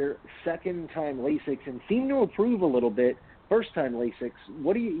enters here, second-time Lasix, and seem to approve a little bit. First-time Lasix.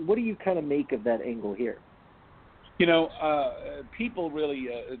 What do you kind of make of that angle here? You know, people really,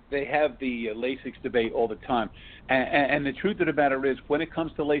 they have the Lasix debate all the time. And the truth of the matter is, when it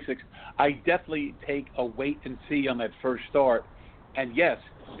comes to Lasix, I definitely take a wait and see on that first start. And yes,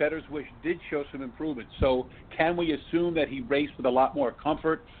 Bettor's Wish did show some improvement. So can we assume that he raced with a lot more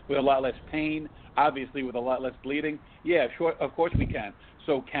comfort, with a lot less pain, obviously with a lot less bleeding? Yeah, sure, of course we can.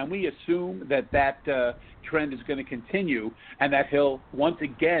 So can we assume that trend is going to continue and that he'll once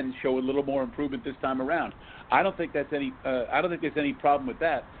again show a little more improvement this time around? I don't think there's any problem with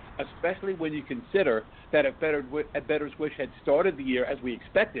that, especially when you consider that if Bettor's Wish had started the year as we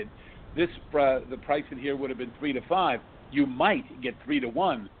expected, the price in here would have been 3-5. You might get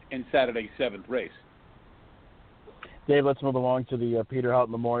 3-1 in Saturday's 7th race. Dave, let's move along to the Peter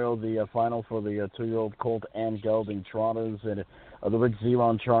Houghton Memorial, the final for the 2-year-old colt and gelding trotters. And the Rick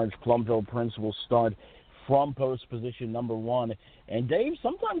Zeron charge Plumville Prince will start from post position number 1. And, Dave,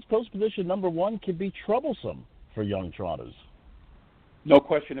 sometimes post position number 1 can be troublesome for young trotters. No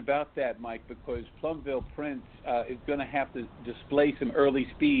question about that, Mike, because Plumville Prince is going to have to display some early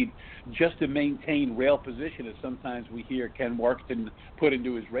speed just to maintain rail position, as sometimes we hear Ken Warkton put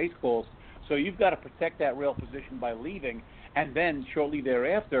into his race calls. So you've got to protect that rail position by leading, and then shortly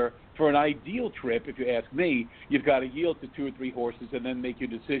thereafter, for an ideal trip, if you ask me, you've got to yield to 2 or 3 horses and then make your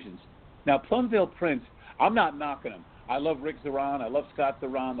decisions. Now, Plumville Prince, I'm not knocking him. I love Rick Zeron. I love Scott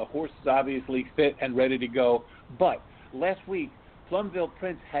Zeron. The horse is obviously fit and ready to go. But last week, Plumville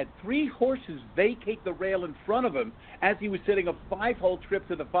Prince had 3 horses vacate the rail in front of him as he was sitting a 5-hole trip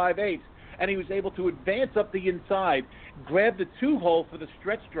to the 5/8, and he was able to advance up the inside, grab the 2-hole for the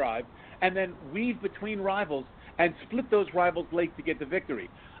stretch drive, and then weave between rivals and split those rivals late to get the victory.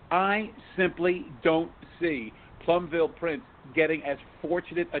 I simply don't see Plumville Prince getting as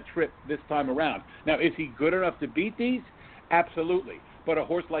fortunate a trip this time around. Now, is he good enough to beat these? Absolutely. But a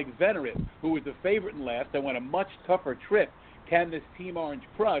horse like Venerit, who was the favorite in last and went a much tougher trip, can this Team Orange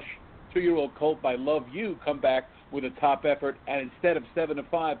Crush, 2-year-old colt by Love You, come back with a top effort and instead of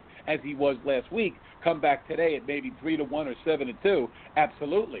 7-5 as he was last week, come back today at maybe 3-1 or 7-2?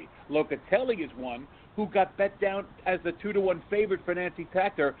 Absolutely. Locatelli is one who got bet down as the 2-1 favorite for Nancy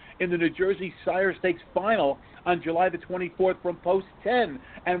Tactor in the New Jersey Sire Stakes final on July the 24th from post 10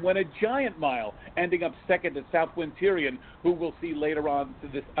 and went a giant mile, ending up second to Southwind Tyrion, who we'll see later on to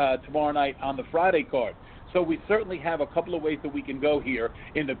this, tomorrow night on the Friday card. So we certainly have a couple of ways that we can go here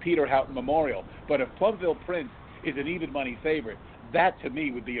in the Peter Houghton Memorial. But if Plumville Prince is an even money favorite, that to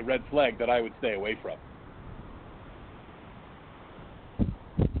me would be a red flag that I would stay away from.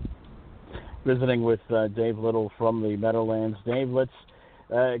 Visiting with Dave Little from the Meadowlands. Dave, let's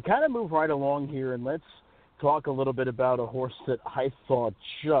kind of move right along here and let's talk a little bit about a horse that I thought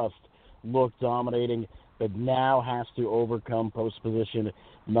just looked dominating, but now has to overcome post position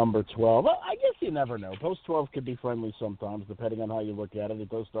number 12. I guess you never know. Post 12 could be friendly sometimes, depending on how you look at it. It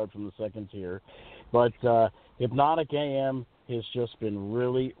does start from the second tier. But Hypnotic AM has just been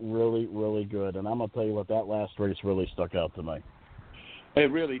really, really, really good. And I'm going to tell you what, that last race really stuck out to me. It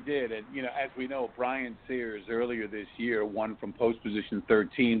really did. And, you know, as we know, Brian Sears earlier this year won from post position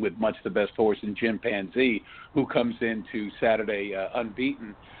 13 with much the best horse in Chimpanzee, who comes into Saturday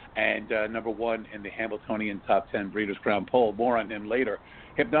unbeaten and number 1 in the Hambletonian Top 10 Breeders' Crown poll. More on him later.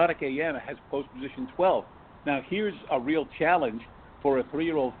 Hypnotic AM has post position 12. Now, here's a real challenge for a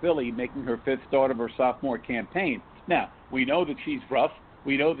 3-year-old filly making her 5th start of her sophomore campaign. Now, we know that she's rough.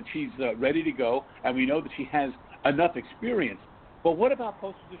 We know that she's ready to go. And we know that she has enough experience. But what about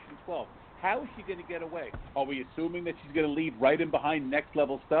post position 12? How is she going to get away? Are we assuming that she's going to lead right in behind Next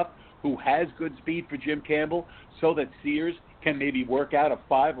Level Stuff, who has good speed for Jim Campbell, so that Sears can maybe work out a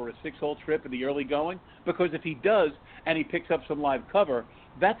 5 or a 6-hole trip in the early going? Because if he does and he picks up some live cover,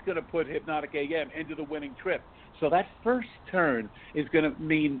 that's going to put Hypnotic AM into the winning trip. So that first turn is going to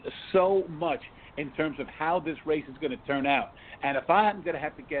mean so much in terms of how this race is going to turn out. And if I'm going to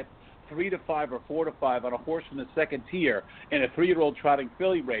have to get 3-5 or 4-5 on a horse from the second tier in a 3-year-old trotting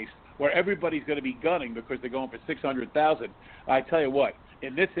filly race where everybody's going to be gunning because they're going for $600,000, I tell you what,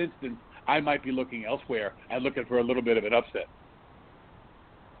 in this instance, I might be looking elsewhere and looking for a little bit of an upset.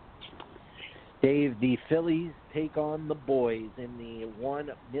 Dave, the Phillies take on the boys in the $1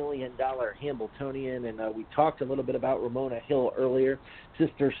 million Hambletonian, and we talked a little bit about Ramona Hill earlier.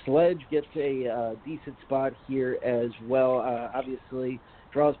 Sister Sledge gets a decent spot here as well. Obviously,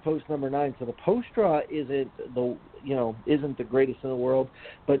 draws post number 9, so the post draw isn't the greatest in the world,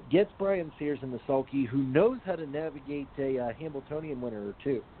 but gets Brian Sears in the sulky, who knows how to navigate a Hambletonian winner or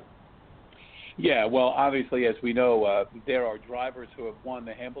two. Yeah, well, obviously, as we know, there are drivers who have won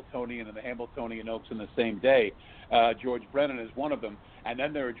the Hambletonian and the Hambletonian Oaks in the same day. George Brennan is one of them. And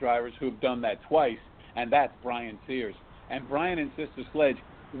then there are drivers who have done that twice, and that's Brian Sears. And Brian and Sister Sledge,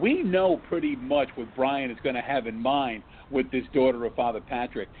 we know pretty much what Brian is going to have in mind with this daughter of Father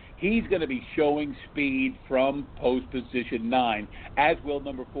Patrick. He's going to be showing speed from post position 9, as will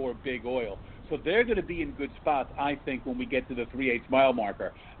number 4, Big Oil. So they're going to be in good spots, I think, when we get to the 3/8 mile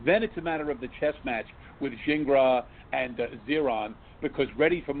marker. Then it's a matter of the chess match with Gingras and Ziron, because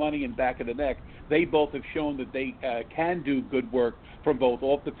Ready for Money and Back of the Neck, they both have shown that they can do good work from both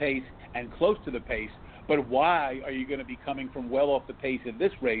off the pace and close to the pace. But why are you going to be coming from well off the pace in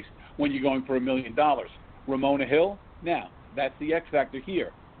this race when you're going for $1 million? Ramona Hill? Now, that's the X factor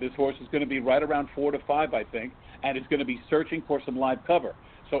here. This horse is going to be right around 4 to 5, I think, and is going to be searching for some live cover.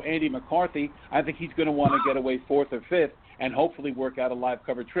 So Andy McCarthy, I think he's going to want to get away 4th or 5th and hopefully work out a live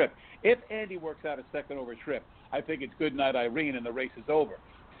cover trip. If Andy works out a second over trip, I think it's good night Irene and the race is over.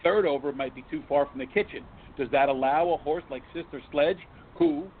 Third over might be too far from the kitchen. Does that allow a horse like Sister Sledge,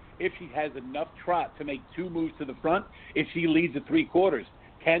 who, if she has enough trot to make 2 moves to the front, if she leads at 3/4,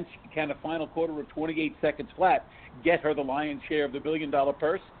 can a final quarter of 28 seconds flat get her the lion's share of the $1 billion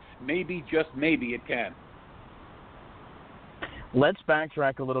purse? Maybe, just maybe it can. Let's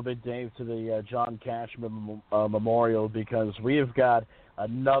backtrack a little bit, Dave, to the John Cashman Memorial, because we have got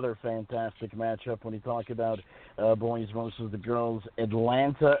another fantastic matchup when you talk about boys versus the girls.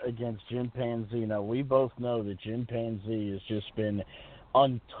 Atlanta against Chimpanzee. Now, we both know that Chimpanzee has just been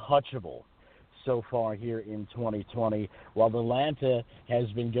untouchable so far here in 2020, while Atlanta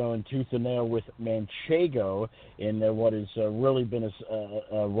has been going tooth and nail with Manchego in what has really been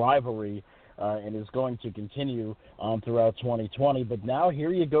a rivalry and is going to continue on throughout 2020. But now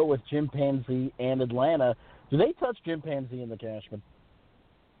here you go with Chimpanzee and Atlanta. Do they touch Chimpanzee in the Cashman?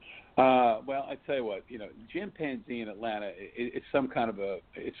 Well, I tell you what, Chimpanzee in Atlanta, it's some kind of a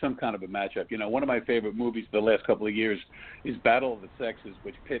matchup. One of my favorite movies the last couple of years is Battle of the Sexes,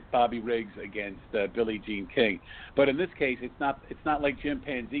 which pit Bobby Riggs against Billie Jean King. But in this case, it's not like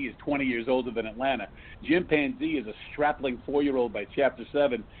Chimpanzee is 20 years older than Atlanta. Chimpanzee is a strapping 4-year-old by Chapter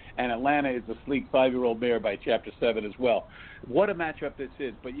 7, and Atlanta is a sleek 5-year-old mare by Chapter 7 as well. What a matchup this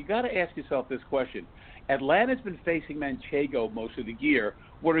is! But you got to ask yourself this question. Atlanta's been facing Manchego most of the year,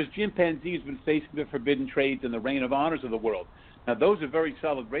 whereas Chimpanzee has been facing the Forbidden Trades and the Reign of Honors of the world. Now, those are very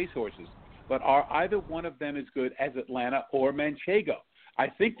solid racehorses, but are either one of them as good as Atlanta or Manchego? I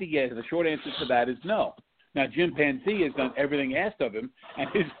think the short answer to that is no. Now, Chimpanzee has done everything asked of him, and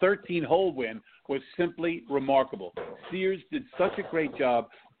his 13-hole win was simply remarkable. Sears did such a great job.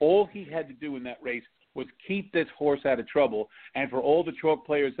 All he had to do in that race was keep this horse out of trouble. And for all the chalk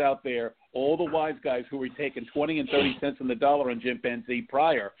players out there, all the wise guys who were taking 20 and 30 cents on the dollar on Chimpanzee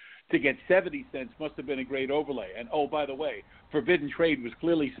prior, to get 70 cents must have been a great overlay. And, oh, by the way, Forbidden Trade was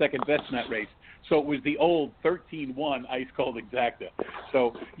clearly second best in that race. So it was the old 13-1 ice-cold exacta.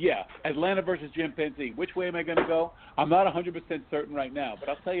 So, yeah, Atlanta versus Chimpanzee. Which way am I going to go? I'm not 100% certain right now, but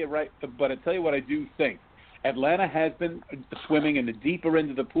I'll tell you what I do think. Atlanta has been swimming in the deeper end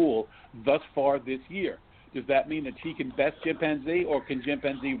of the pool thus far this year. Does that mean that she can best Chimpanzee, or can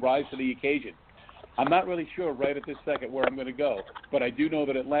Chimpanzee rise to the occasion? I'm not really sure right at this second where I'm going to go, but I do know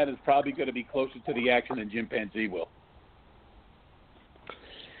that Atlanta is probably going to be closer to the action than Chimpanzee will.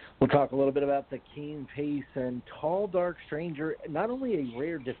 We'll talk a little bit about the Keen Pace and Tall Dark Stranger. Not only a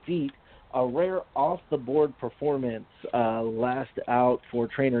rare defeat, a rare off-the-board performance last out for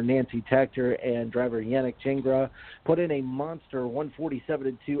trainer Nancy Tector and driver Yannick Gingras. Put in a monster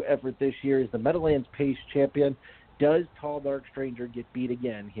 147-2 effort this year as the Meadowlands Pace champion. Does Tall Dark Stranger get beat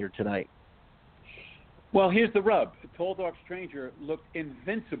again here tonight? Well, here's the rub. Tall Dark Stranger looked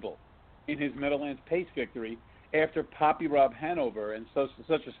invincible in his Meadowlands Pace victory after Poppy Rob Hanover, and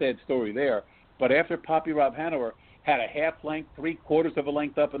such a sad story there, but after Poppy Rob Hanover had a half length, 3/4 of a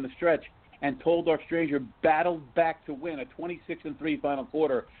length up in the stretch, and Tall Dark Stranger battled back to win a 26-3 final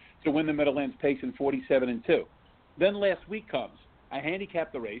quarter to win the Meadowlands Pace in 47-2. Then last week comes. I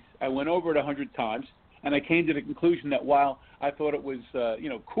handicapped the race. I went over it 100 times, and I came to the conclusion that while I thought it was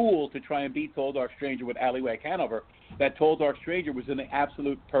cool to try and beat Tall Dark Stranger with Alleywag Hanover, that Tall Dark Stranger was in the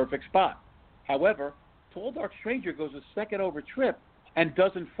absolute perfect spot. However, Tall Dark Stranger goes a second over trip and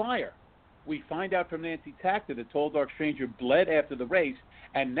doesn't fire. we find out from Nancy Tactor that Tall Dark Stranger bled after the race,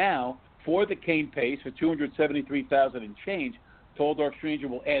 and now for the cane pace for $273,000 and change, Tall Dark Stranger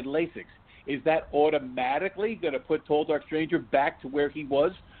will add Lasix. Is that automatically going to put Tall Dark Stranger back to where he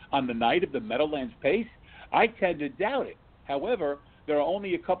was on the night of the Meadowlands pace? I tend to doubt it. However, there are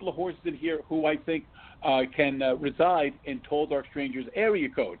only a couple of horses in here who I think can reside in Tall Dark Stranger's area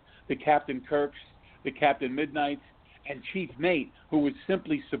code. The Captain Kirks, the Captain Midnights, and Chief Mate, who was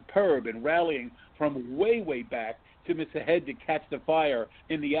simply superb in rallying from way, way back to miss ahead to catch the fire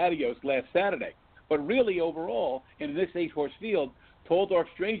in the Adios last Saturday. But really, overall, in this 8-horse field, Tall Dark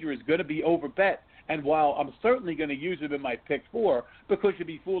Stranger is going to be overbet. And while I'm certainly going to use him in my pick 4, because you'd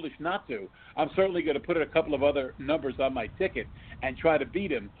be foolish not to, I'm certainly going to put a couple of other numbers on my ticket and try to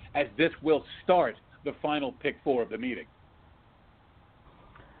beat him, as this will start the final pick 4 of the meeting.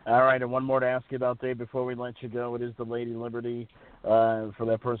 All right, and one more to ask you about, Dave, before we let you go. It is the Lady Liberty for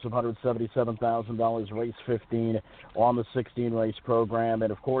that purse of $177,000, race 15 on the 16-race program.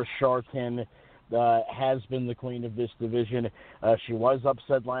 And, of course, Sharkin has been the queen of this division. She was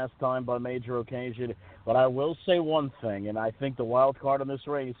upset last time by Major Occasion. But I will say one thing, and I think the wild card in this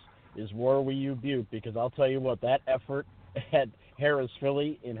race is War We You Butte, because I'll tell you what, that effort at Harris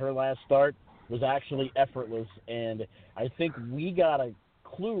Philly in her last start was actually effortless. And I think we got a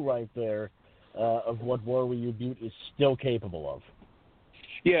clue right there of what War We You Butte is still capable of.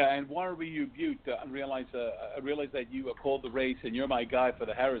 Yeah, and War We You Butte, I realize that you called the race and you're my guy for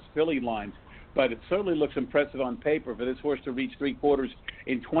the Harris Philly lines, but it certainly looks impressive on paper for this horse to reach 3/4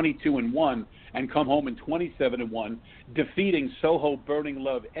 in 22-1 and come home in 27-1, defeating Soho Burning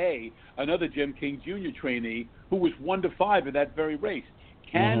Love A, another Jim King Jr. trainee who was 1-5 in that very race.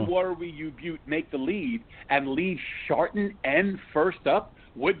 Can War We You Butte make the lead and leave Sharton N first up?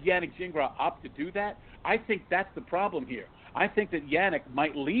 Would Yannick Gingras opt to do that? I think that's the problem here. I think that Yannick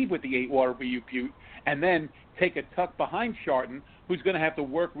might leave with the 8 War We You Butte and then take a tuck behind Sharton, who's going to have to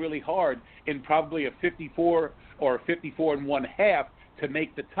work really hard in probably a 54 or 54.5 to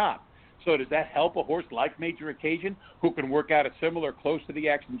make the top. So does that help a horse like Major Occasion, who can work out a similar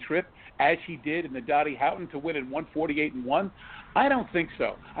close-to-the-action trip as she did in the Dottie Houghton to win in 148-1? I don't think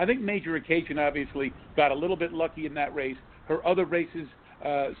so. I think Major Occasion obviously got a little bit lucky in that race. Her other races,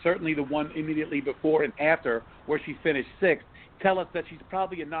 certainly the one immediately before and after where she finished 6th, tell us that she's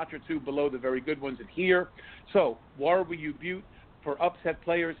probably a notch or 2 below the very good ones in here. So, War We You Butte, for upset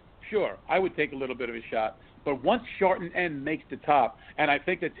players, sure, I would take a little bit of a shot. But once Sharton N makes the top, and I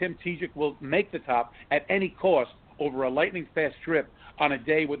think that Tim Tejic will make the top at any cost over a lightning-fast trip on a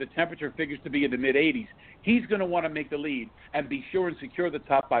day where the temperature figures to be in the mid-80s, he's going to want to make the lead and be sure and secure the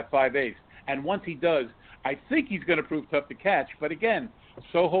top by 5/8. And once he does, I think he's going to prove tough to catch. But again,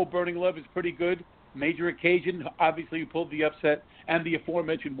 Soho Burning Love is pretty good. Major Occasion, obviously, who pulled the upset, and the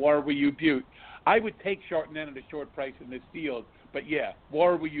aforementioned War We You Butte. I would take Sharton N at a short price in this field. But, yeah,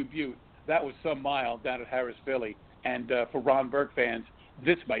 War We You Butte, that was some mile down at Harris Philly. And for Ron Burke fans,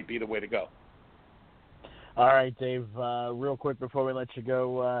 this might be the way to go. All right, Dave, real quick before we let you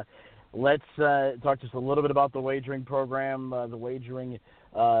go, let's talk just a little bit about the wagering program, the wagering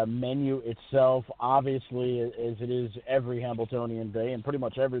menu itself. Obviously, as it is every Hambletonian day and pretty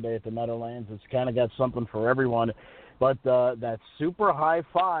much every day at the Meadowlands, it's kind of got something for everyone. But that super high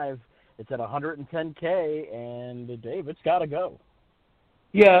 5, it's at $110K, and Dave, it's got to go.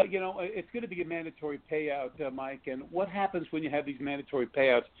 Yeah, you know, it's going to be a mandatory payout, Mike. And what happens when you have these mandatory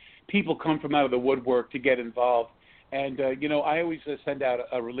payouts? People come from out of the woodwork to get involved. And, you know, I always send out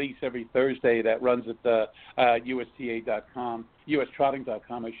a release every Thursday that runs at USTA.com,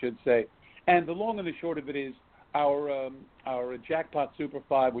 USTrotting.com, I should say. And the long and the short of it is our Jackpot Super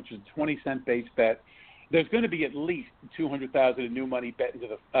 5, which is a 20-cent base bet. There's going to be at least $200,000 in new money bet into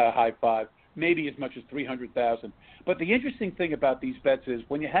the high 5, maybe as much as $300,000. But the interesting thing about these bets is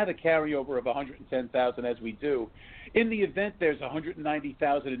when you have a carryover of $110,000, as we do, in the event there's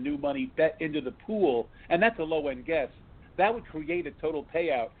 $190,000 in new money bet into the pool, and that's a low-end guess, that would create a total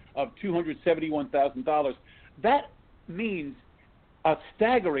payout of $271,000. That means a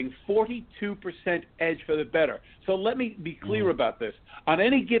staggering 42% edge for the bettor. So let me be clear about this. On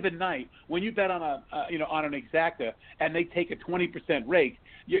any given night, when you bet on on an exacta and they take a 20% rake,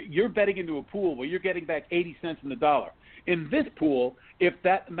 you're betting into a pool where you're getting back 80 cents in the dollar. In this pool, if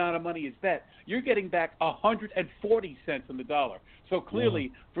that amount of money is bet, you're getting back 140 cents in the dollar. So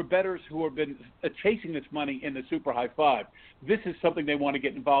clearly, for bettors who have been chasing this money in the Super High 5, this is something they want to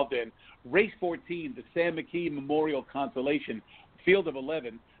get involved in. Race 14, the Sam McKee Memorial Consolation, Field of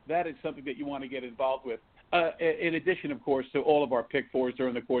 11, that is something that you want to get involved with. In addition, of course, to all of our pick 4s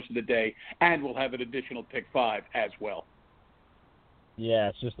during the course of the day, and we'll have an additional pick 5 as well. Yeah,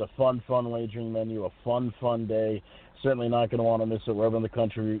 it's just a fun wagering menu, a fun day. Certainly not going to want to miss it wherever in the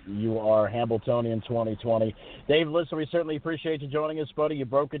country you are. Hambletonian 2020. Dave, listen, we certainly appreciate you joining us, buddy. You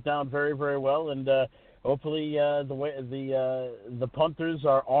broke it down very, very well, and hopefully the punters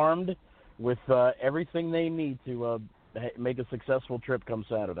are armed with everything they need to make a successful trip come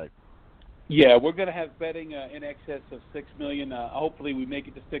Saturday. Yeah, we're going to have betting in excess of $6 million. Hopefully, we make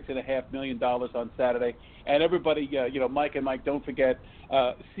it to $6.5 million on Saturday. And everybody, Mike and Mike, don't forget,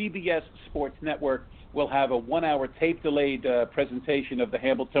 CBS Sports Network will have a 1-hour tape-delayed presentation of the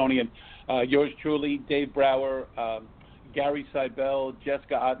Hambletonian. Yours truly, Dave Brower, Gary Seibel,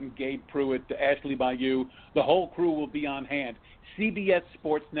 Jessica Otten, Gabe Pruitt, Ashley Bayou. The whole crew will be on hand. CBS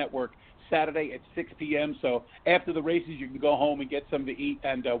Sports Network, Saturday at 6 p.m. So after the races, you can go home and get something to eat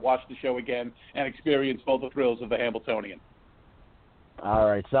and watch the show again and experience all the thrills of the Hambletonian. All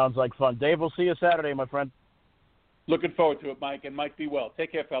right. Sounds like fun. Dave, we'll see you Saturday, my friend. Looking forward to it, Mike. And Mike, be well.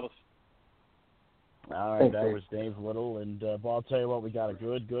 Take care, fellas. All right, that was Dave Little, and I'll tell you what, we got a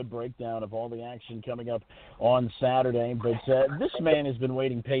good breakdown of all the action coming up on Saturday. But this man has been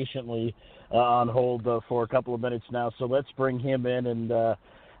waiting patiently on hold for a couple of minutes now, so let's bring him in. And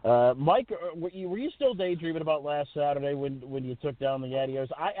Mike, were you still daydreaming about last Saturday when you took down the Adios?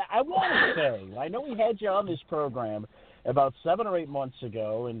 I want to say, I know we had you on this program about 7 or 8 months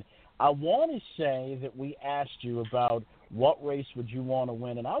ago, and I want to say that we asked you about what race would you want to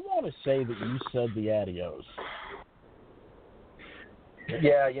win, and I want to say that you said the Adios.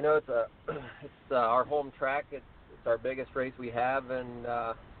 Yeah, it's our home track. It's our biggest race we have, and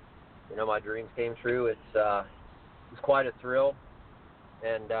my dreams came true. It's quite a thrill,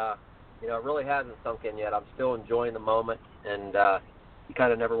 and it really hasn't sunk in yet. I'm still enjoying the moment, and you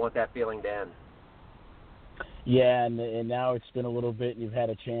kind of never want that feeling to end. Yeah, and now it's been a little bit, and you've had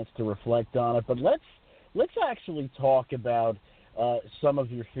a chance to reflect on it. But let's actually talk about some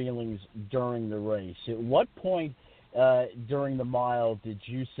of your feelings during the race. At what point during the mile did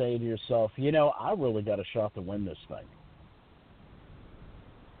you say to yourself, I really got a shot to win this thing?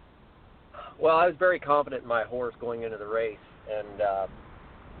 Well, I was very confident in my horse going into the race, and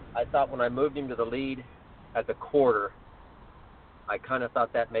I thought when I moved him to the lead at the quarter, I kind of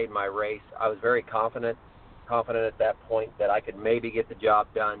thought that made my race. I was very confident at that point that I could maybe get the job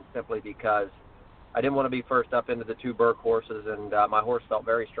done simply because I didn't want to be first up into the 2 Burke horses, and my horse felt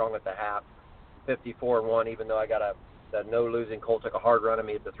very strong at the half, 54-1, even though I got a no-losing colt, took a hard run at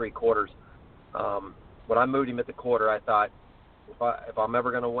me at the 3 quarters. When I moved him at the quarter, I thought, if I'm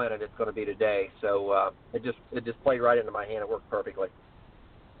ever going to win it, it's going to be today. So it just played right into my hand. It worked perfectly.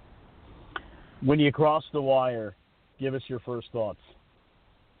 When you crossed the wire, give us your first thoughts.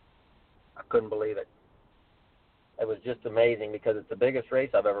 I couldn't believe it. It was just amazing because it's the biggest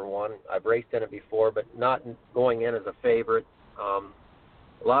race I've ever won. I've raced in it before, but not going in as a favorite. A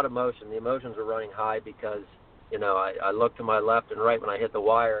lot of emotion. The emotions were running high because, I looked to my left and right when I hit the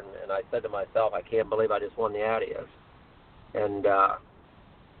wire, and I said to myself, I can't believe I just won the Adios. And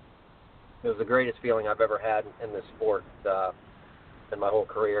it was the greatest feeling I've ever had in this sport in my whole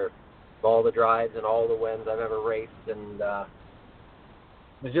career. All the drives and all the wins I've ever raced, and it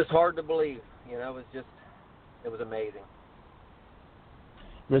was just hard to believe. It was amazing.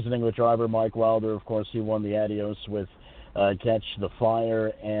 Visiting with driver Mike Wilder, of course, he won the Adios with Catch the Fire,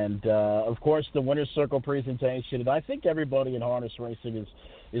 and of course the Winner's Circle presentation. And I think everybody in harness racing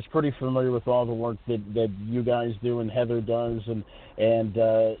is pretty familiar with all the work that you guys do and Heather does and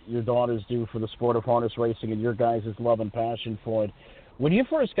your daughters do for the sport of harness racing, and your guys' love and passion for it. When you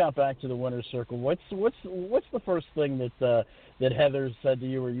first got back to the Winner's Circle, what's the first thing that Heather said to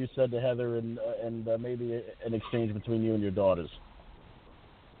you, or you said to Heather, and maybe an exchange between you and your daughters?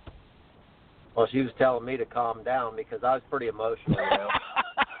 Well, she was telling me to calm down because I was pretty emotional,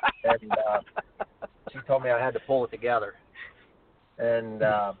 and she told me I had to pull it together, and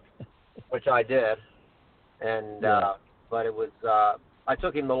which I did, and but it was. I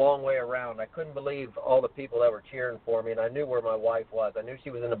took him the long way around. I couldn't believe all the people that were cheering for me, and I knew where my wife was. I knew she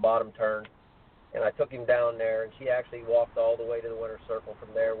was in the bottom turn, and I took him down there, and she actually walked all the way to the Winner's Circle from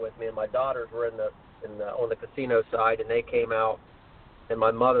there with me. And my daughters were on the casino side, and they came out, and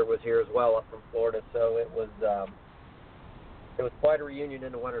my mother was here as well up from Florida. So it was quite a reunion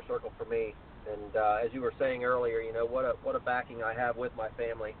in the Winner's Circle for me. And as you were saying earlier, what a backing I have with my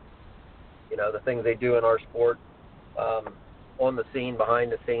family. The things they do in our sport. On the scene,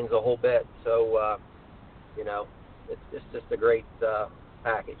 behind the scenes, a whole bit. So, it's just a great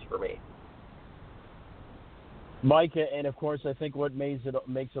package for me. Mike, and of course, I think what makes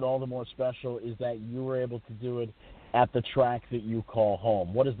it all the more special is that you were able to do it at the track that you call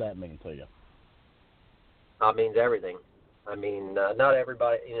home. What does that mean to you? It means everything. I mean, not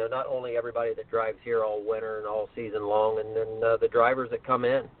everybody, not only everybody that drives here all winter and all season long, and then the drivers that come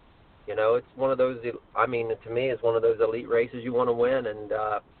in. It's one of those, to me, it's one of those elite races you want to win, and,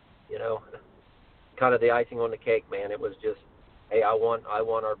 kind of the icing on the cake, man. It was just, hey, I want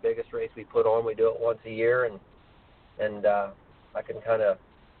our biggest race we put on. We do it once a year, and I can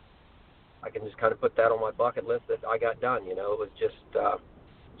just kind of put that on my bucket list that I got done. It was just,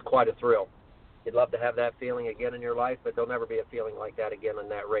 it's quite a thrill. You'd love to have that feeling again in your life, but there'll never be a feeling like that again in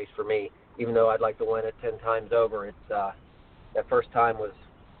that race for me. Even though I'd like to win it 10 times over, it's that first time was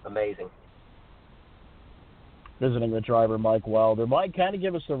amazing. Visiting with driver Mike Wilder. Mike, kind of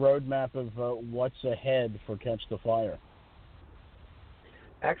give us the roadmap of what's ahead for Catch the Fire.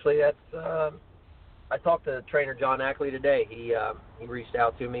 Actually, that's I talked to trainer John Ackley today. He reached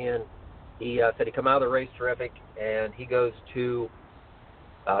out to me, and he said he come out of the race terrific, and he goes to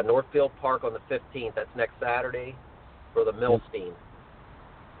Northfield Park on the 15th. That's next Saturday for the Milstein.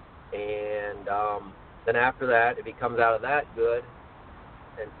 And then after that, if he comes out of that good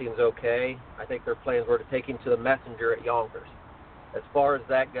and seems okay, I think their plans were to take him to the Messenger at Yonkers. As far as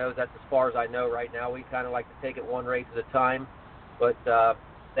that goes, that's as far as I know right now. We kind of like to take it one race at a time, but the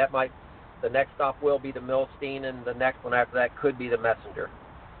next stop will be the Milstein, and the next one after that could be the Messenger.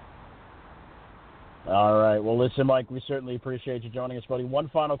 All right. Well, listen, Mike, we certainly appreciate you joining us, buddy. One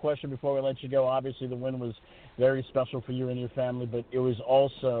final question before we let you go. Obviously, the win was very special for you and your family, but it was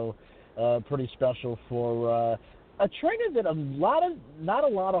also pretty special for a trainer that not a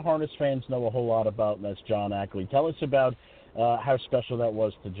lot of harness fans know a whole lot about, and that's John Ackley. Tell us about how special that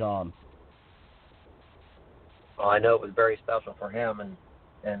was to John. Well, I know it was very special for him, and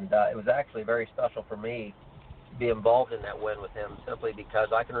it was actually very special for me to be involved in that win with him, simply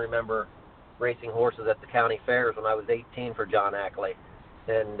because I can remember racing horses at the county fairs when I was 18 for John Ackley.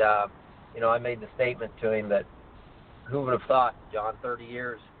 And, I made the statement to him that who would have thought, John, 30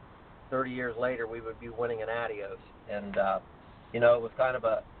 years later we would be winning an Adios. And, it was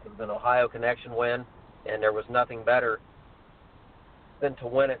it was an Ohio Connection win, and there was nothing better than to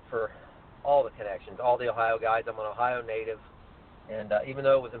win it for all the connections, all the Ohio guys. I'm an Ohio native. And even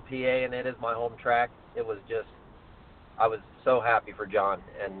though it was in PA and it is my home track, it was just, I was so happy for John.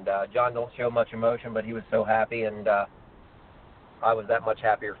 And John don't show much emotion, but he was so happy, and I was that much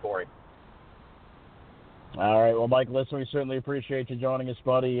happier for him. All right. Well, Mike, listen, we certainly appreciate you joining us,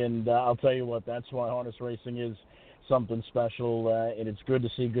 buddy. And I'll tell you what, that's why harness racing is something special, and it's good to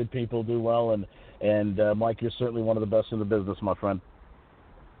see good people do well. And Mike, you're certainly one of the best in the business, my friend.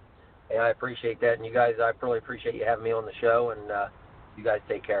 Hey, I appreciate that. And you guys, I really appreciate you having me on the show, and you guys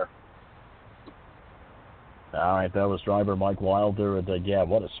take care. All right, that was driver Mike Wilder. And,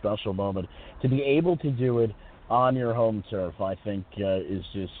 what a special moment. To be able to do it on your home turf, I think, is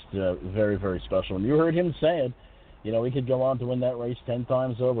just very, very special. And you heard him say it. We could go on to win that race 10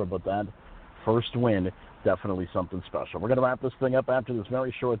 times over, but that first win, definitely something special. We're going to wrap this thing up after this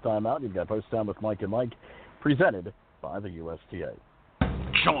very short timeout. You've got Post Time with Mike and Mike, presented by the USTA.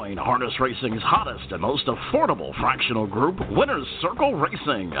 Join harness racing's hottest and most affordable fractional group, Winners Circle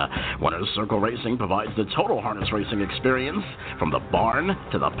Racing. Winners Circle Racing provides the total harness racing experience from the barn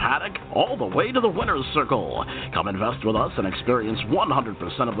to the paddock, all the way to the Winners Circle. Come invest with us and experience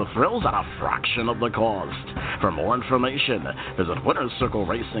 100% of the thrills at a fraction of the cost. For more information, visit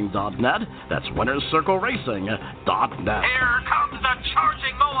winnerscircleracing.net. That's winnerscircleracing.net. Here comes the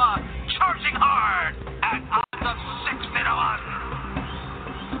charging moa, charging hard at odds of 6-1.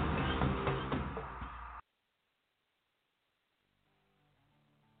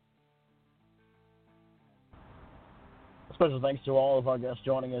 Special thanks to all of our guests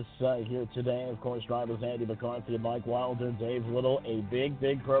joining us here today. Of course, drivers Andy McCarthy and Mike Wilder, Dave Little. A big,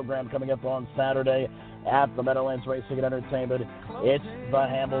 big program coming up on Saturday at the Meadowlands Racing and Entertainment. It's the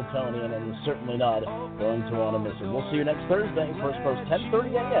Hambletonian, and you're certainly not going to want to miss it. We'll see you next Thursday, first post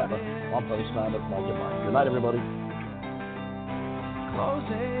 10:30 a.m. on Post Time with Mike and Mike. Good night, everybody.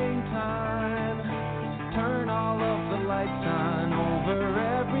 Closing time. Turn all of the lights.